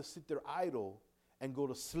don't have to sit there idle and go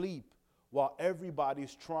to sleep while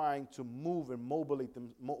everybody's trying to move and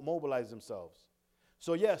mobilize themselves.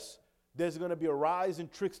 So yes, there's going to be a rise in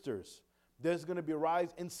tricksters. There's going to be a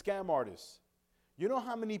rise in scam artists. You know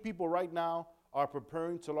how many people right now are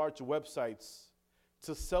preparing to launch websites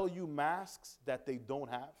to sell you masks that they don't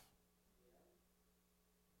have?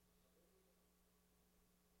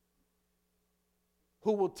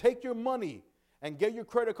 Who will take your money and get your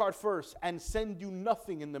credit card first and send you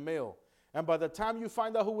nothing in the mail. And by the time you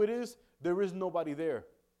find out who it is, there is nobody there.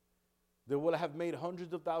 They will have made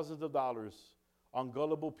hundreds of thousands of dollars on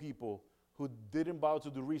gullible people who didn't bother to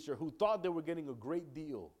do research, who thought they were getting a great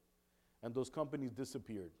deal. And those companies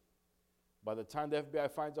disappeared. By the time the FBI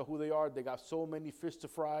finds out who they are, they got so many fish to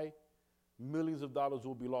fry, millions of dollars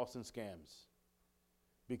will be lost in scams.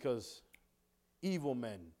 Because evil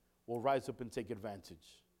men will rise up and take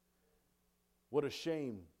advantage. What a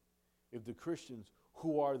shame if the Christians,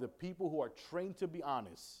 who are the people who are trained to be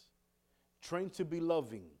honest, trained to be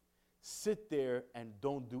loving, sit there and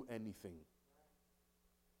don't do anything.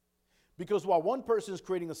 Because while one person is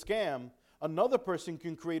creating a scam, another person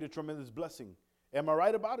can create a tremendous blessing. Am I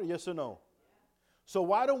right about it? Yes or no? So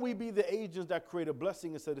why don't we be the agents that create a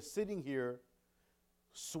blessing instead of sitting here,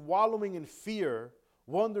 swallowing in fear,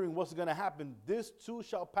 wondering what's going to happen? This too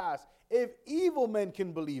shall pass. If evil men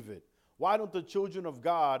can believe it, why don't the children of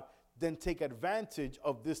God then take advantage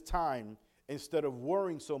of this time instead of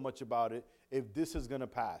worrying so much about it if this is going to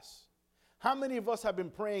pass? How many of us have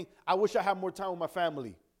been praying, I wish I had more time with my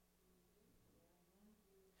family?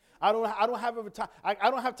 I don't have time.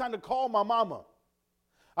 I don't have time to call my mama.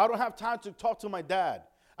 I don't have time to talk to my dad.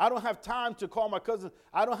 I don't have time to call my cousins.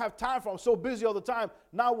 I don't have time I'm so busy all the time.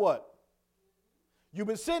 Now what? You've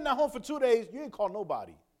been sitting at home for 2 days. You ain't called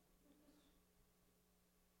nobody.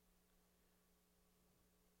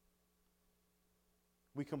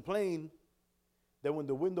 We complain that when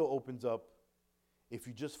the window opens up, if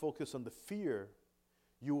you just focus on the fear,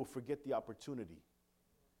 you will forget the opportunity.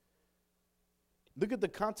 Look at the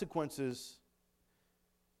consequences.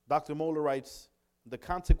 Dr. Moeller writes, the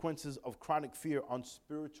consequences of chronic fear on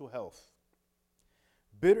spiritual health.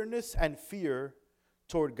 Bitterness and fear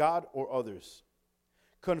toward God or others.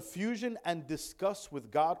 Confusion and disgust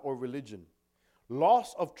with God or religion.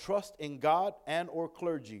 Loss of trust in God and or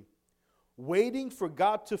clergy. Waiting for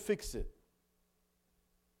God to fix it.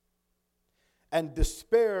 And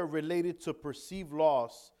despair related to perceived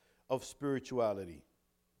loss of spirituality.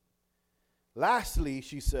 Lastly,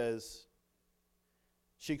 she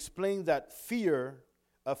explains that fear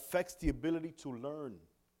affects the ability to learn.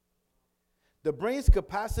 The brain's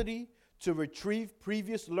capacity to retrieve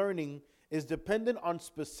previous learning is dependent on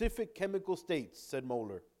specific chemical states, said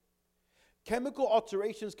Moeller. Chemical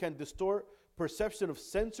alterations can distort perception of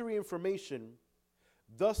sensory information,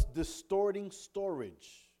 thus distorting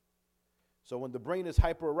storage. So when the brain is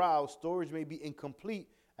hyperaroused, storage may be incomplete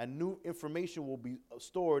and new information will be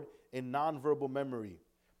stored in nonverbal memory.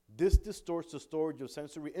 This distorts the storage of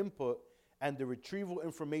sensory input and the retrieval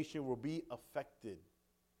information will be affected.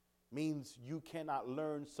 Means you cannot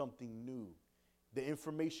learn something new. The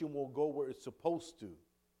information will go where it's supposed to.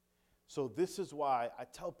 So this is why I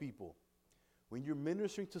tell people, when you're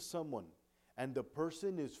ministering to someone and the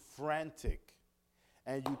person is frantic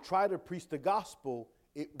and you try to preach the gospel,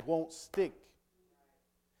 it won't stick.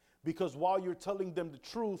 Because while you're telling them the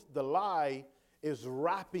truth, the lie is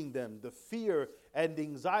wrapping them. The fear and the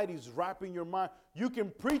anxiety is wrapping your mind. You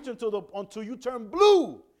can preach until you turn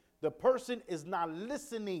blue. The person is not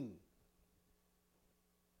listening.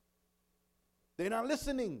 They're not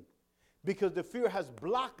listening because the fear has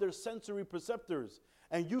blocked their sensory perceptors.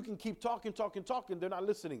 And you can keep talking. They're not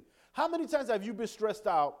listening. How many times have you been stressed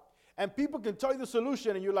out and people can tell you the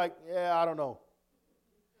solution and you're like, yeah, I don't know.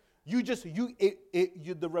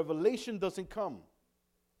 The revelation doesn't come.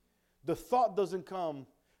 The thought doesn't come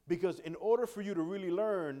because in order for you to really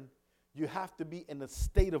learn, you have to be in a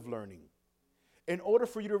state of learning. In order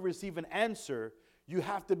for you to receive an answer, you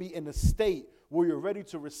have to be in a state where you're ready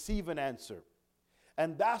to receive an answer.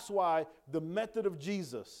 And that's why the method of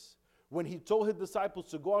Jesus, when he told his disciples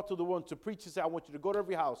to go out to the world to preach, he said, I want you to go to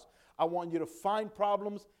every house. I want you to find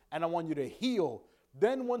problems and I want you to heal.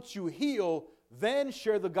 Then once you heal, then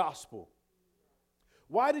share the gospel.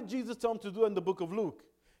 Why did Jesus tell him to do it in the book of Luke?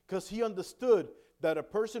 Because he understood that a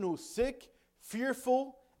person who's sick,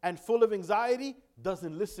 fearful, and full of anxiety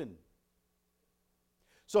doesn't listen.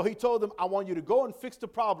 So he told them, I want you to go and fix the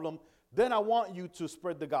problem. Then I want you to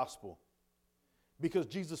spread the gospel. Because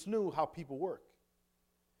Jesus knew how people work.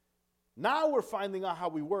 Now we're finding out how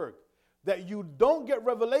we work. That you don't get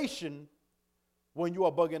revelation when you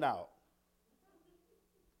are bugging out.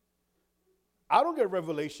 I don't get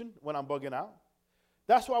revelation when I'm bugging out.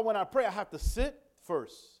 That's why when I pray, I have to sit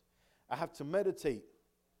first. I have to meditate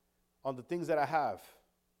on the things that I have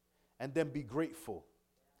and then be grateful.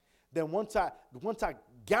 Then once I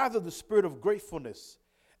gather the spirit of gratefulness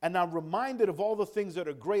and I'm reminded of all the things that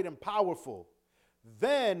are great and powerful,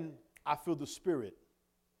 then I feel the Spirit.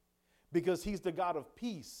 Because he's the God of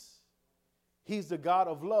peace. He's the God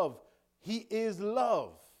of love. He is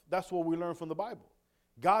love. That's what we learn from the Bible.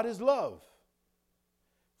 God is love.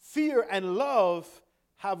 Fear and love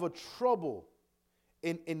have a trouble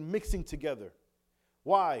in mixing together.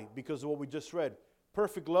 Why? Because of what we just read.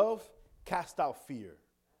 Perfect love casts out fear.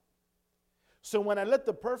 So when I let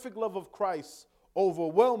the perfect love of Christ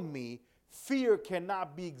overwhelm me, fear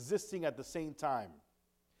cannot be existing at the same time.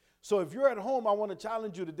 So if you're at home, I want to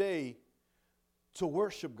challenge you today to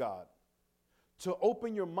worship God, to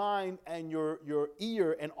open your mind and your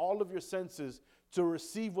ear and all of your senses to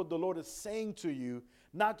receive what the Lord is saying to you,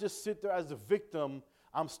 not just sit there as a victim.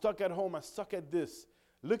 I'm stuck at home. I'm stuck at this.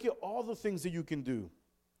 Look at all the things that you can do.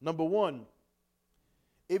 Number one,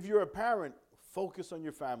 if you're a parent, focus on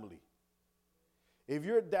your family. If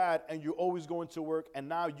you're a dad and you're always going to work and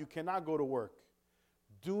now you cannot go to work,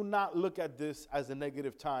 do not look at this as a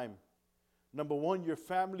negative time. Number one, your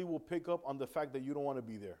family will pick up on the fact that you don't want to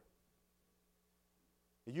be there.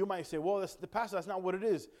 You might say, well, Pastor, that's not what it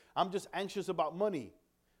is. I'm just anxious about money.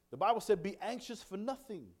 The Bible said, be anxious for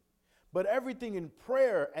nothing, but everything in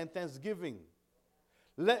prayer and thanksgiving.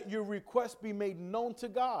 Let your requests be made known to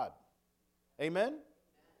God. Amen?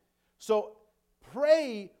 So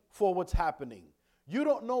pray for what's happening. You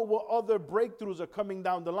don't know what other breakthroughs are coming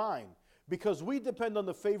down the line because we depend on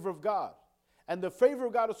the favor of God. And the favor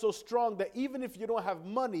of God is so strong that even if you don't have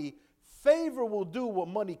money, favor will do what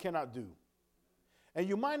money cannot do. And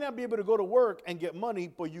you might not be able to go to work and get money,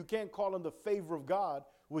 but you can't call on the favor of God,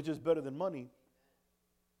 which is better than money.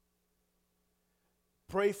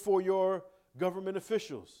 Pray for your government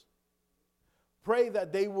officials. Pray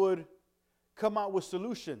that they would come out with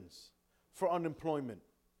solutions for unemployment.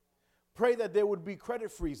 Pray that there would be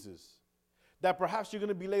credit freezes, that perhaps you're going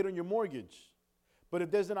to be late on your mortgage. But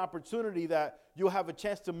if there's an opportunity that you'll have a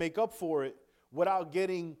chance to make up for it without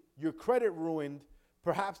getting your credit ruined,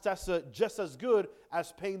 perhaps that's just as good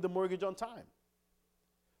as paying the mortgage on time.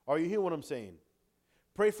 Are you hearing what I'm saying?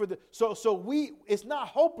 Pray for it's not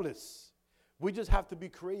hopeless. We just have to be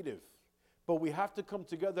creative. But we have to come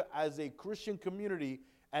together as a Christian community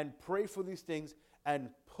and pray for these things and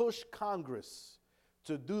push Congress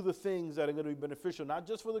to do the things that are going to be beneficial, not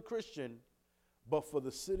just for the Christian, but for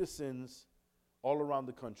the citizens all around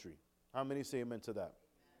the country. How many say amen to that?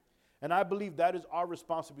 And I believe that is our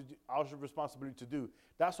responsibility to do.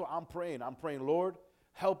 That's what I'm praying. I'm praying, Lord,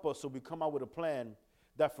 help us so we come out with a plan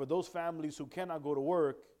that for those families who cannot go to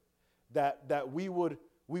work, that we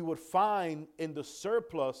would find in the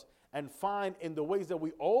surplus and find in the ways that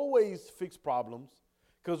we always fix problems,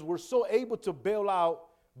 because we're so able to bail out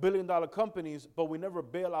billion-dollar companies, but we never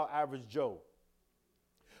bail out average Joe.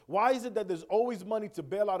 Why is it that there's always money to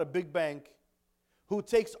bail out a big bank who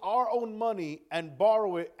takes our own money and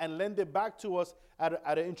borrow it and lend it back to us at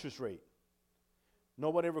an interest rate?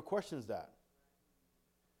 Nobody ever questions that.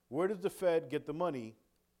 Where does the Fed get the money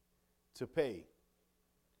to pay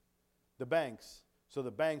the banks so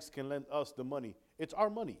the banks can lend us the money? It's our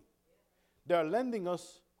money. They're lending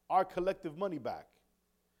us our collective money back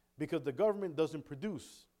because the government doesn't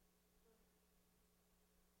produce.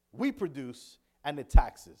 We produce and it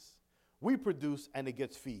taxes. We produce and it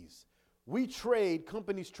gets fees. We trade,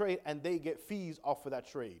 companies trade, and they get fees off of that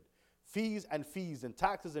trade. Fees and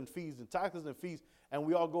taxes and fees and taxes and fees, and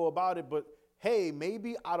we all go about it. But hey,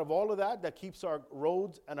 maybe out of all of that keeps our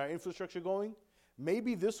roads and our infrastructure going,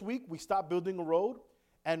 maybe this week we stop building a road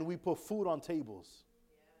and we put food on tables.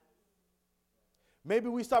 Maybe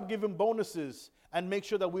we stop giving bonuses and make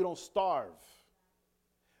sure that we don't starve.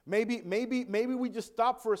 Maybe we just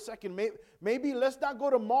stop for a second. Maybe let's not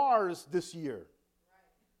go to Mars this year.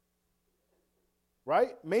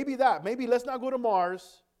 Right? Maybe that. Maybe let's not go to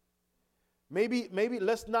Mars. Maybe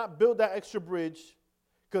let's not build that extra bridge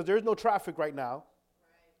because there's no traffic right now. Right.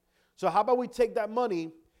 So how about we take that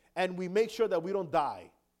money and we make sure that we don't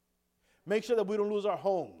die. Make sure that we don't lose our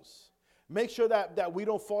homes. Make sure that we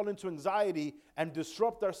don't fall into anxiety and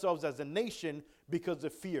disrupt ourselves as a nation because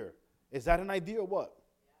of fear. Is that an idea or what?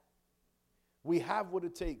 We have what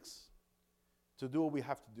it takes to do what we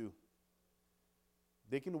have to do.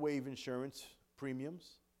 They can waive insurance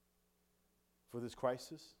premiums for this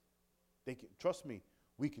crisis. They can, trust me,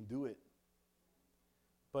 we can do it.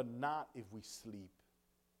 But not if we sleep.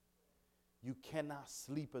 You cannot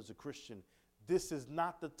sleep as a Christian. This is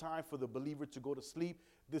not the time for the believer to go to sleep.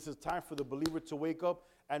 This is time for the believer to wake up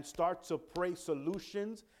and start to pray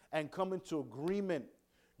solutions and come into agreement.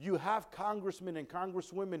 You have congressmen and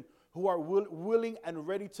congresswomen who are willing and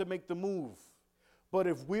ready to make the move. But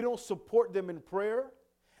if we don't support them in prayer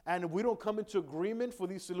and if we don't come into agreement for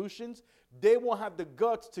these solutions, they won't have the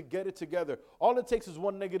guts to get it together. All it takes is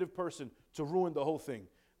one negative person to ruin the whole thing.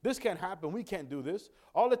 This can't happen. We can't do this.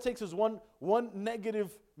 All it takes is one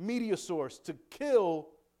negative media source to kill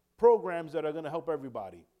programs that are going to help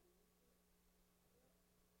everybody.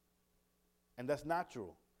 And that's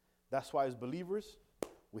natural. That's why as believers,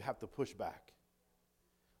 we have to push back.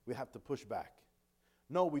 We have to push back.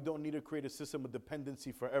 No, we don't need to create a system of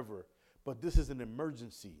dependency forever. But this is an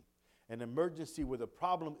emergency where the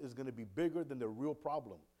problem is going to be bigger than the real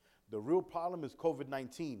problem. The real problem is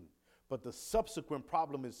COVID-19, but the subsequent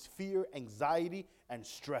problem is fear, anxiety, and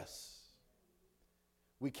stress.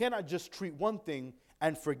 We cannot just treat one thing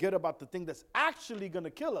and forget about the thing that's actually going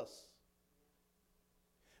to kill us.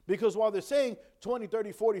 Because while they're saying 20,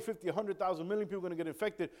 30, 40, 50, 100,000 million people are going to get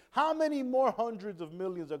infected, how many more hundreds of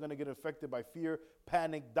millions are going to get infected by fear,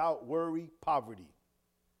 panic, doubt, worry, poverty?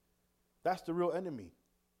 That's the real enemy.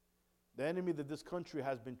 The enemy that this country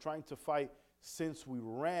has been trying to fight since we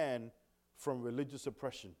ran from religious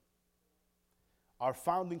oppression. Our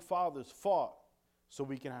founding fathers fought so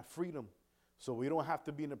we can have freedom, so we don't have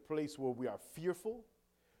to be in a place where we are fearful,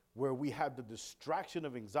 where we have the distraction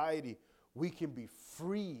of anxiety. We can be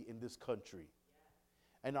free in this country.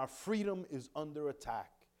 And our freedom is under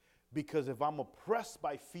attack. Because if I'm oppressed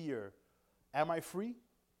by fear, am I free?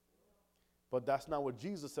 But that's not what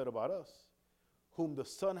Jesus said about us. Whom the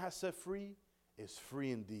Son has set free is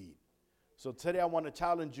free indeed. So today I want to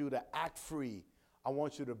challenge you to act free. I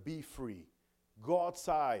want you to be free. Go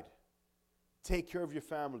outside. Take care of your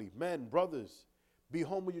family. Men, brothers, be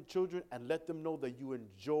home with your children and let them know that you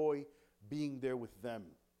enjoy being there with them.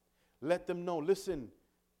 Let them know, listen,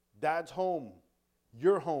 Dad's home.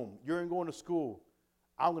 You're home. You're going to school.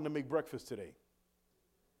 I'm going to make breakfast today.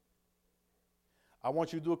 I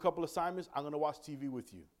want you to do a couple assignments. I'm going to watch TV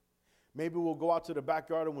with you. Maybe we'll go out to the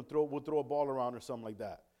backyard and we'll throw a ball around or something like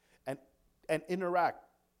that. And interact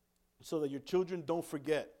so that your children don't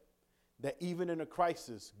forget that even in a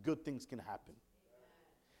crisis, good things can happen.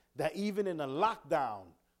 That even in a lockdown,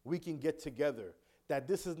 we can get together. That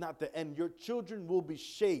this is not the end. Your children will be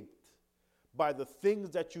shaped by the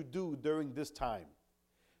things that you do during this time.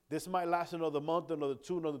 This might last another month, another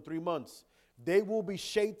 2, another 3 months. They will be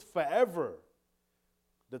shaped forever.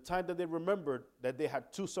 The time that they remembered that they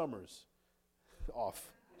had 2 summers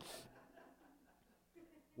off.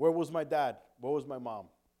 Where was my dad? Where was my mom?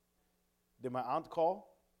 Did my aunt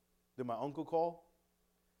call? Did my uncle call?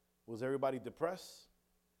 Was everybody depressed?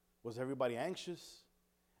 Was everybody anxious?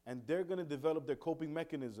 And they're going to develop their coping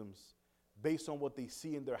mechanisms based on what they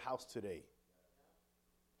see in their house today.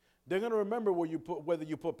 They're going to remember whether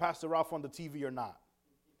you put Pastor Ralph on the TV or not.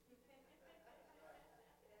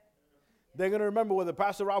 They're going to remember whether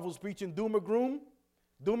Pastor Ralph was preaching doom and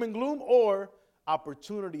gloom, or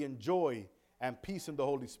opportunity and joy and peace in the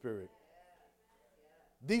Holy Spirit.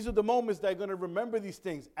 These are the moments that are going to remember these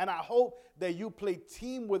things. And I hope that you play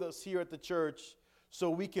team with us here at the church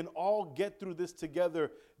so we can all get through this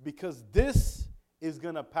together, because this is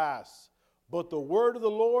going to pass. But the word of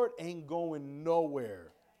the Lord ain't going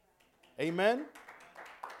nowhere. Amen?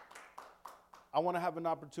 I want to have an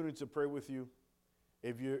opportunity to pray with you.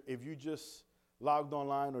 If you just logged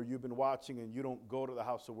online or you've been watching and you don't go to the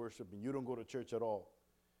house of worship and you don't go to church at all,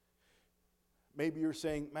 maybe you're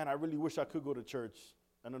saying, man, I really wish I could go to church.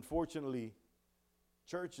 And unfortunately,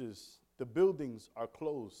 churches, the buildings are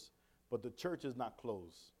closed, but the church is not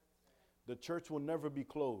closed. The church will never be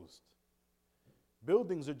closed.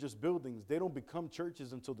 Buildings are just buildings. They don't become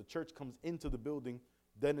churches until the church comes into the building,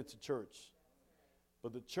 then it's a church.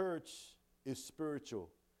 But the church is spiritual.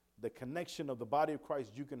 The connection of the body of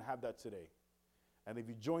Christ, you can have that today. And if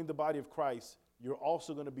you join the body of Christ, you're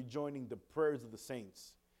also going to be joining the prayers of the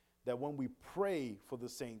saints. That when we pray for the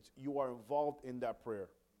saints, you are involved in that prayer.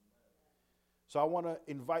 So I want to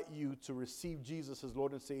invite you to receive Jesus as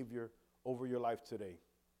Lord and Savior over your life today.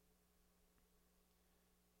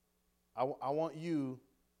 I want you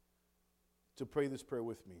to pray this prayer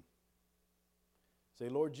with me. Say,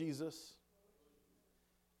 Lord Jesus,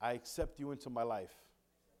 I accept you into my life.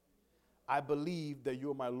 I believe that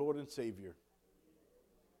you are my Lord and Savior.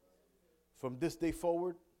 From this day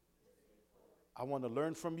forward, I want to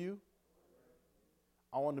learn from you.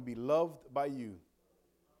 I want to be loved by you.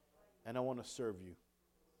 And I want to serve you.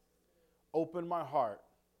 Open my heart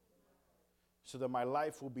so that my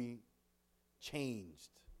life will be changed.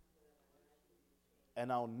 And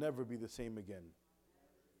I'll never be the same again.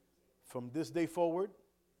 From this day forward,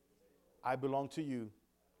 I belong to you.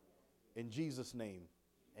 In Jesus' name,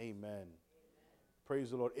 amen.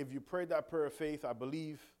 Praise the Lord. If you prayed that prayer of faith, I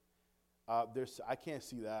believe I can't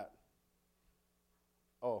see that.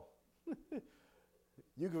 Oh.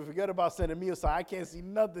 You can forget about sending me a sign. I can't see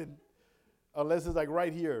nothing unless it's like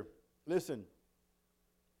right here. Listen.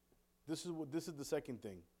 This is the second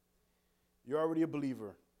thing. You're already a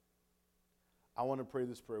believer. I want to pray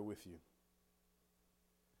this prayer with you.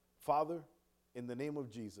 Father, in the name of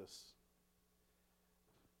Jesus,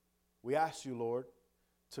 we ask you, Lord,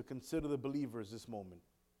 to consider the believers this moment.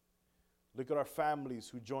 Look at our families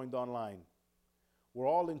who joined online. We're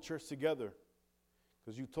all in church together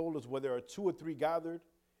because you told us where there are 2 or 3 gathered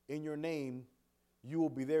in your name, you will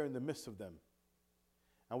be there in the midst of them.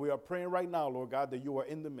 And we are praying right now, Lord God, that you are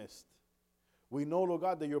in the midst. We know, Lord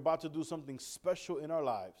God, that you're about to do something special in our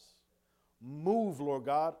lives. Move, Lord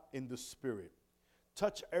God, in the Spirit.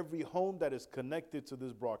 Touch every home that is connected to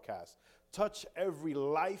this broadcast. Touch every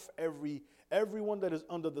life, everyone that is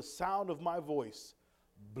under the sound of my voice.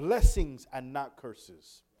 Blessings and not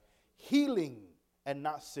curses. Healing and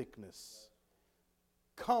not sickness.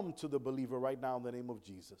 Come to the believer right now in the name of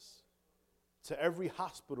Jesus. To every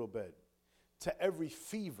hospital bed, to every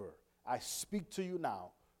fever, I speak to you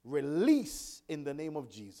now. Release in the name of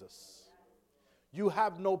Jesus. You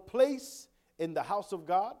have no place in the house of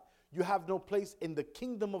God. You have no place in the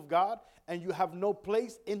kingdom of God. And you have no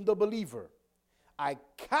place in the believer. I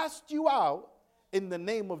cast you out in the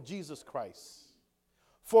name of Jesus Christ.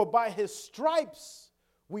 For by his stripes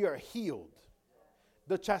we are healed.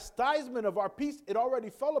 The chastisement of our peace, it already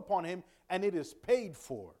fell upon him, and it is paid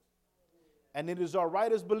for. And it is our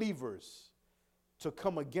right as believers to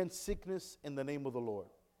come against sickness in the name of the Lord.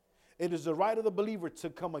 It is the right of the believer to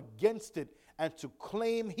come against it and to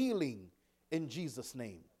claim healing in Jesus'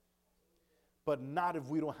 name. But not if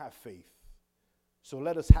we don't have faith. So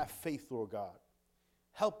let us have faith, Lord God.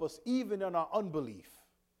 Help us even in our unbelief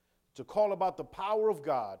to call about the power of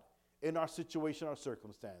God in our situation or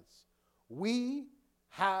circumstance. We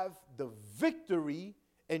have the victory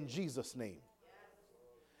in Jesus' name.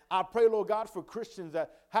 I pray, Lord God, for Christians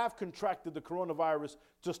that have contracted the coronavirus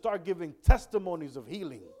to start giving testimonies of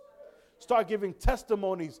healing. Start giving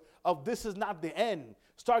testimonies of this is not the end.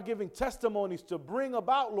 Start giving testimonies to bring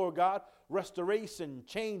about, Lord God, restoration,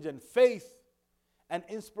 change, and faith and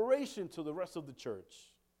inspiration to the rest of the church.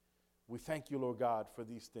 We thank you, Lord God, for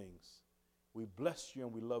these things. We bless you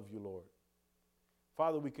and we love you, Lord.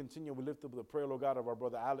 Father, we continue. We lift up the prayer, Lord God, of our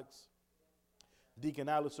brother Alex. Deacon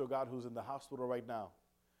Alex, Lord God, who's in the hospital right now.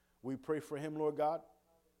 We pray for him, Lord God,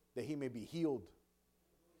 that he may be healed.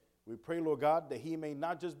 We pray, Lord God, that he may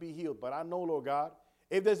not just be healed, but I know, Lord God,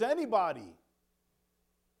 if there's anybody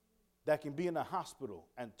that can be in a hospital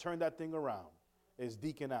and turn that thing around, it's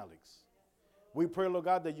Deacon Alex. We pray, Lord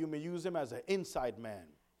God, that you may use him as an inside man.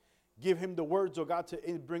 Give him the words, oh God, to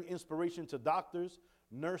bring inspiration to doctors,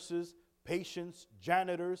 nurses, patients,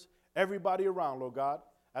 janitors, everybody around, Lord God.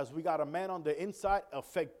 As we got a man on the inside,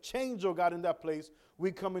 affect change, oh God, in that place.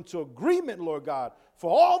 We come into agreement, Lord God, for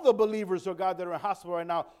all the believers, oh God, that are in hospital right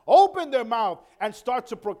now. Open their mouth and start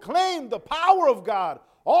to proclaim the power of God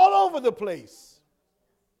all over the place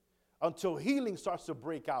until healing starts to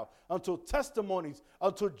break out, until testimonies,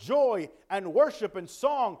 until joy and worship and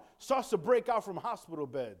song starts to break out from hospital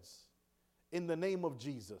beds. In the name of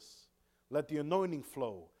Jesus, let the anointing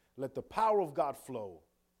flow. Let the power of God flow.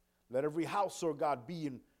 Let every house, Lord God, be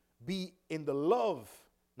in the love,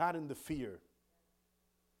 not in the fear.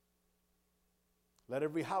 Let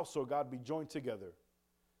every house, Lord God, be joined together.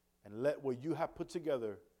 And let what you have put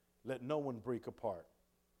together, let no one break apart.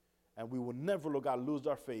 And we will never, Lord God, lose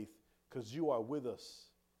our faith because you are with us.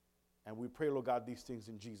 And we pray, Lord God, these things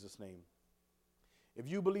in Jesus' name. If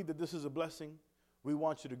you believe that this is a blessing, we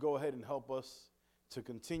want you to go ahead and help us to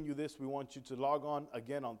continue this. We want you to log on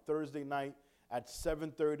again on Thursday night at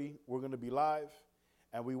 7:30. We're going to be live,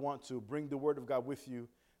 and we want to bring the word of God with you.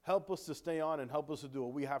 Help us to stay on and help us to do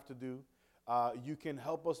what we have to do. You can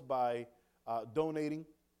help us by donating.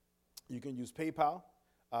 You can use PayPal.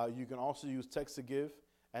 You can also use Text to Give,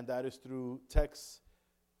 and that is through text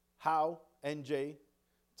HOW NJ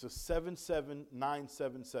to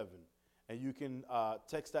 77977. And you can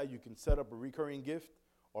text that. You can set up a recurring gift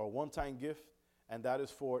or a one-time gift, and that is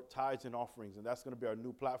for tithes and offerings. And that's going to be our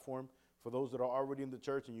new platform for those that are already in the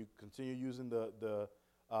church and you continue using the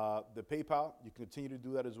PayPal. You continue to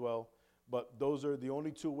do that as well. But those are the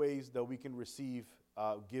only two ways that we can receive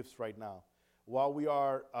gifts right now. While we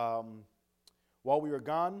are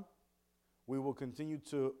gone, we will continue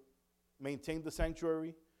to maintain the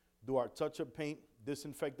sanctuary, do our touch-up paint,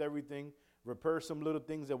 disinfect everything, repair some little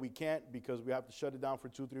things that we can't because we have to shut it down for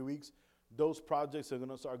 2-3 weeks. Those projects are going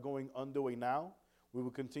to start going underway now. We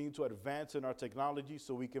will continue to advance in our technology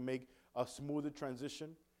so we can make a smoother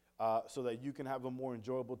transition so that you can have a more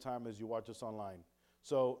enjoyable time as you watch us online.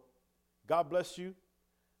 So God bless you.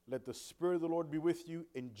 Let the Spirit of the Lord be with you.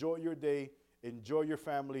 Enjoy your day. Enjoy your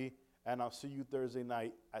family. And I'll see you Thursday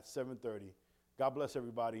night at 7:30. God bless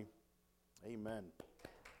everybody. Amen.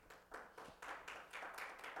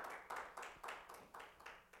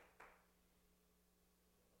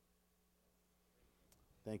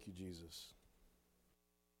 Thank you, Jesus.